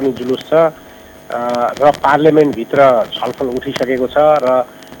 आज पनि जुलुस छ र पार्लियामेन्टभित्र छलफल उठिसकेको छ र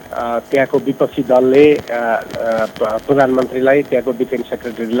त्यहाँको विपक्षी दलले प्रधानमन्त्रीलाई, त्यहाँको डिफेन्स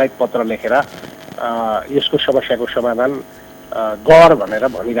सेक्रेटरीलाई पत्र लेखेर यसको समस्याको समाधान गर भनेर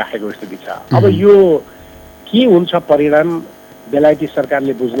भनिराखेको स्थिति छ। अब यो के हुन्छ परिणाम बेलायती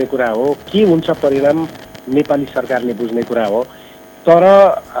सरकारले बुझ्ने कुरा हो, के हुन्छ परिणाम नेपाली सरकारले बुझ्ने कुरा हो। तर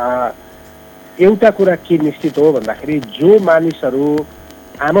एउटा कुरा के निश्चित हो भन्दाखेरि जो मानिसहरू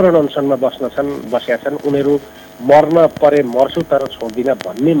आमरण अनसनमा बसेका छन् उनीहरू मर्न परे मर्छु तर छोड्दिन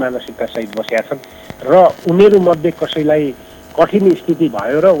भन्ने मानसिकता सहित बसेका छन् र उनीहरू मध्ये कसैलाई कठिन स्थिति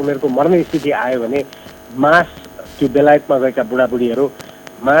भयो र उनीहरूको मर्ने स्थिति आयो भने मास त्यो बेलायतमा गएका बुढाबुढीहरू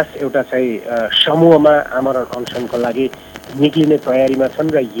मास एउटा चाहिँ समूहमा आमरण अनसनको लागि निक्लिने तयारीमा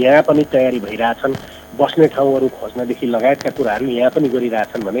छन् र यहाँ पनि तयारी भइरहेछन्। बस्ने ठाउँहरू खोज्नदेखि लगायतका कुराहरू यहाँ पनि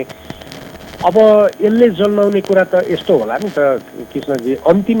गरिरहेछन् भने अब यसले जन्माउने कुरा त यस्तो होला नि त कृष्णजी,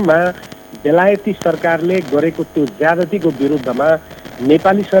 अन्तिममा बेलायती सरकारले गरेको त्यो ज्यादतीको विरुद्धमा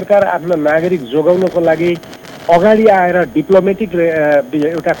नेपाली सरकार आफ्ना नागरिक जोगाउनको लागि अगाडि आएर डिप्लोमेटिक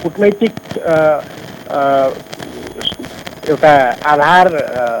एउटा कूटनैतिक एउटा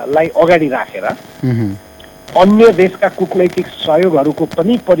आधारलाई अगाडि राखेर अन्य देशका कूटनैतिक सहयोगहरूको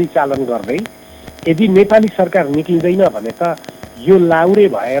पनि परिचालन गर्दै यदि नेपाली सरकार निक्लिँदैन भने त यो लाउरे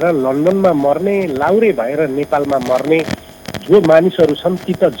भएर लन्डनमा मर्ने, लाउरे भएर नेपालमा मर्ने जो मानिसहरू छन्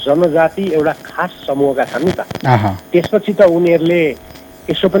ती त जनजाति एउटा खास समूहका छन् नि त। त्यसपछि त उनीहरूले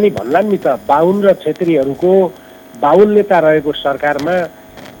यसो पनि भन्लान् नि त, बाहुन र छेत्रीहरूको बाहुल्यता रहेको सरकारमा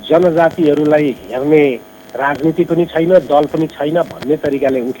जनजातिहरूलाई हेर्ने राजनीति पनि छैन, दल पनि छैन भन्ने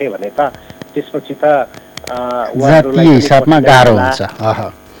तरिकाले उठे भने त त्यसपछि त जातीय हिसाबमा गाह्रो हुन्छ।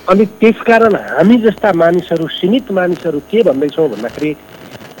 अनि त्यसकारण हामी जस्ता मानिसहरू, सीमित मानिसहरू के भन्दैछौँ भन्दाखेरि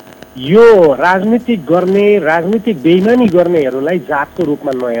यो राजनीतिक गर्ने, राजनीतिक बेइमानी गर्नेहरूलाई जातको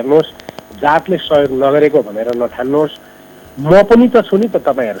रूपमा नहेर्नुहोस्, जातले सहयोग नगरेको भनेर नठान्नुहोस्। म पनि त छु नि त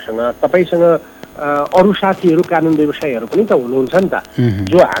तपाईँसँग अरू साथीहरू कानुन व्यवसायीहरू पनि त हुनुहुन्छ नि त,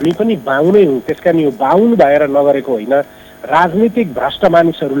 जो हामी पनि बाहुनै हौँ। त्यस कारण यो बाहुन भएर नगरेको होइन, राजनीतिक भ्रष्ट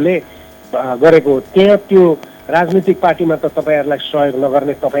मानिसहरूले गरेको। त्यहाँ त्यो राजनीतिक पार्टीमा त तपाईँहरूलाई सहयोग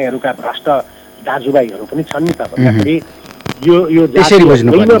नगर्ने तपाईँहरूका भ्रष्ट दाजुभाइहरू पनि छन् नि त भन्दाखेरि यो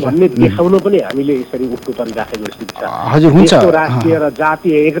भन्ने देखाउन पनि हामीले यसरी उठ्नु परिराखेको स्थिति छ। हजुर, हुन्छ। राष्ट्रिय र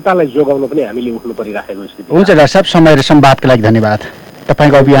जातीय एकतालाई जोगाउन पनि हामीले उठ्नु परिराखेको स्थिति छ। हुन्छ डाक्टर साहब, समय र संवादका लागि धन्यवाद।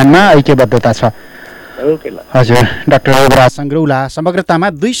 तपाईँको अभियानमा ऐक्यबद्धता छ। हजुर, डाक्टर युवराज सङ्ग्रौला समग्रतामा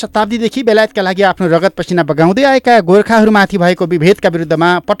 2 शताब्दीदेखि बेलायतका लागि आफ्नो रगत पसिना बगाउँदै आएका गोर्खाहरूमाथि भएको विभेदका विरुद्धमा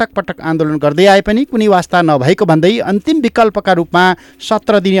पटक पटक आन्दोलन गर्दै आए पनि कुनै वास्ता नभएको भन्दै अन्तिम विकल्पका रूपमा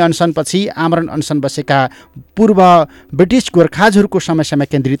 17 दिने अनसनपछि आमरण अनसन बसेका पूर्व ब्रिटिस गोर्खाजहरूको समस्यामा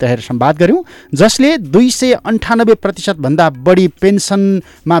केन्द्रित रहेर संवाद गऱ्यौँ, जसले 298% भन्दा बढी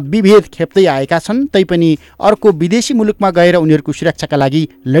पेन्सनमा विभेद खेप्दै आएका छन्। तैपनि अर्को विदेशी मुलुकमा गएर उनीहरूको सुरक्षाका लागि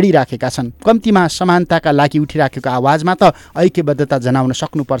लडिराखेका छन्। कम्तीमा समानताका लागि उठिराखेको आवाजमा त ऐक्यबद्धता जनाउन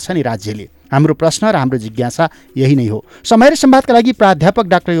सक्नुपर्छ नि राज्यले। हाम्रो प्रश्न र हाम्रो जिज्ञासा यही नै हो। समय र संवादका लागि प्राध्यापक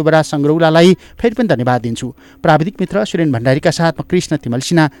डाक्टर युवराज सङ्ग्रौलालाई फेरि पनि धन्यवाद दिन्छु। प्राविधिक मित्र सुरेन भण्डारीका साथ म कृष्ण तिमल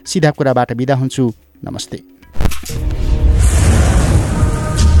सिन्हा सिधा कुराबाट बिदा हुन्छु। नमस्ते।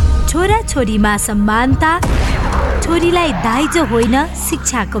 छोरा छोरीमा समानता, छोरीलाई दाइजो होइन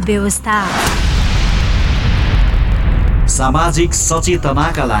शिक्षाको व्यवस्था। सामाजिक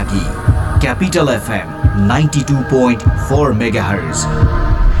सचेतनाका लागि क्यापिटल FM 92.4 मेगाहर्ज।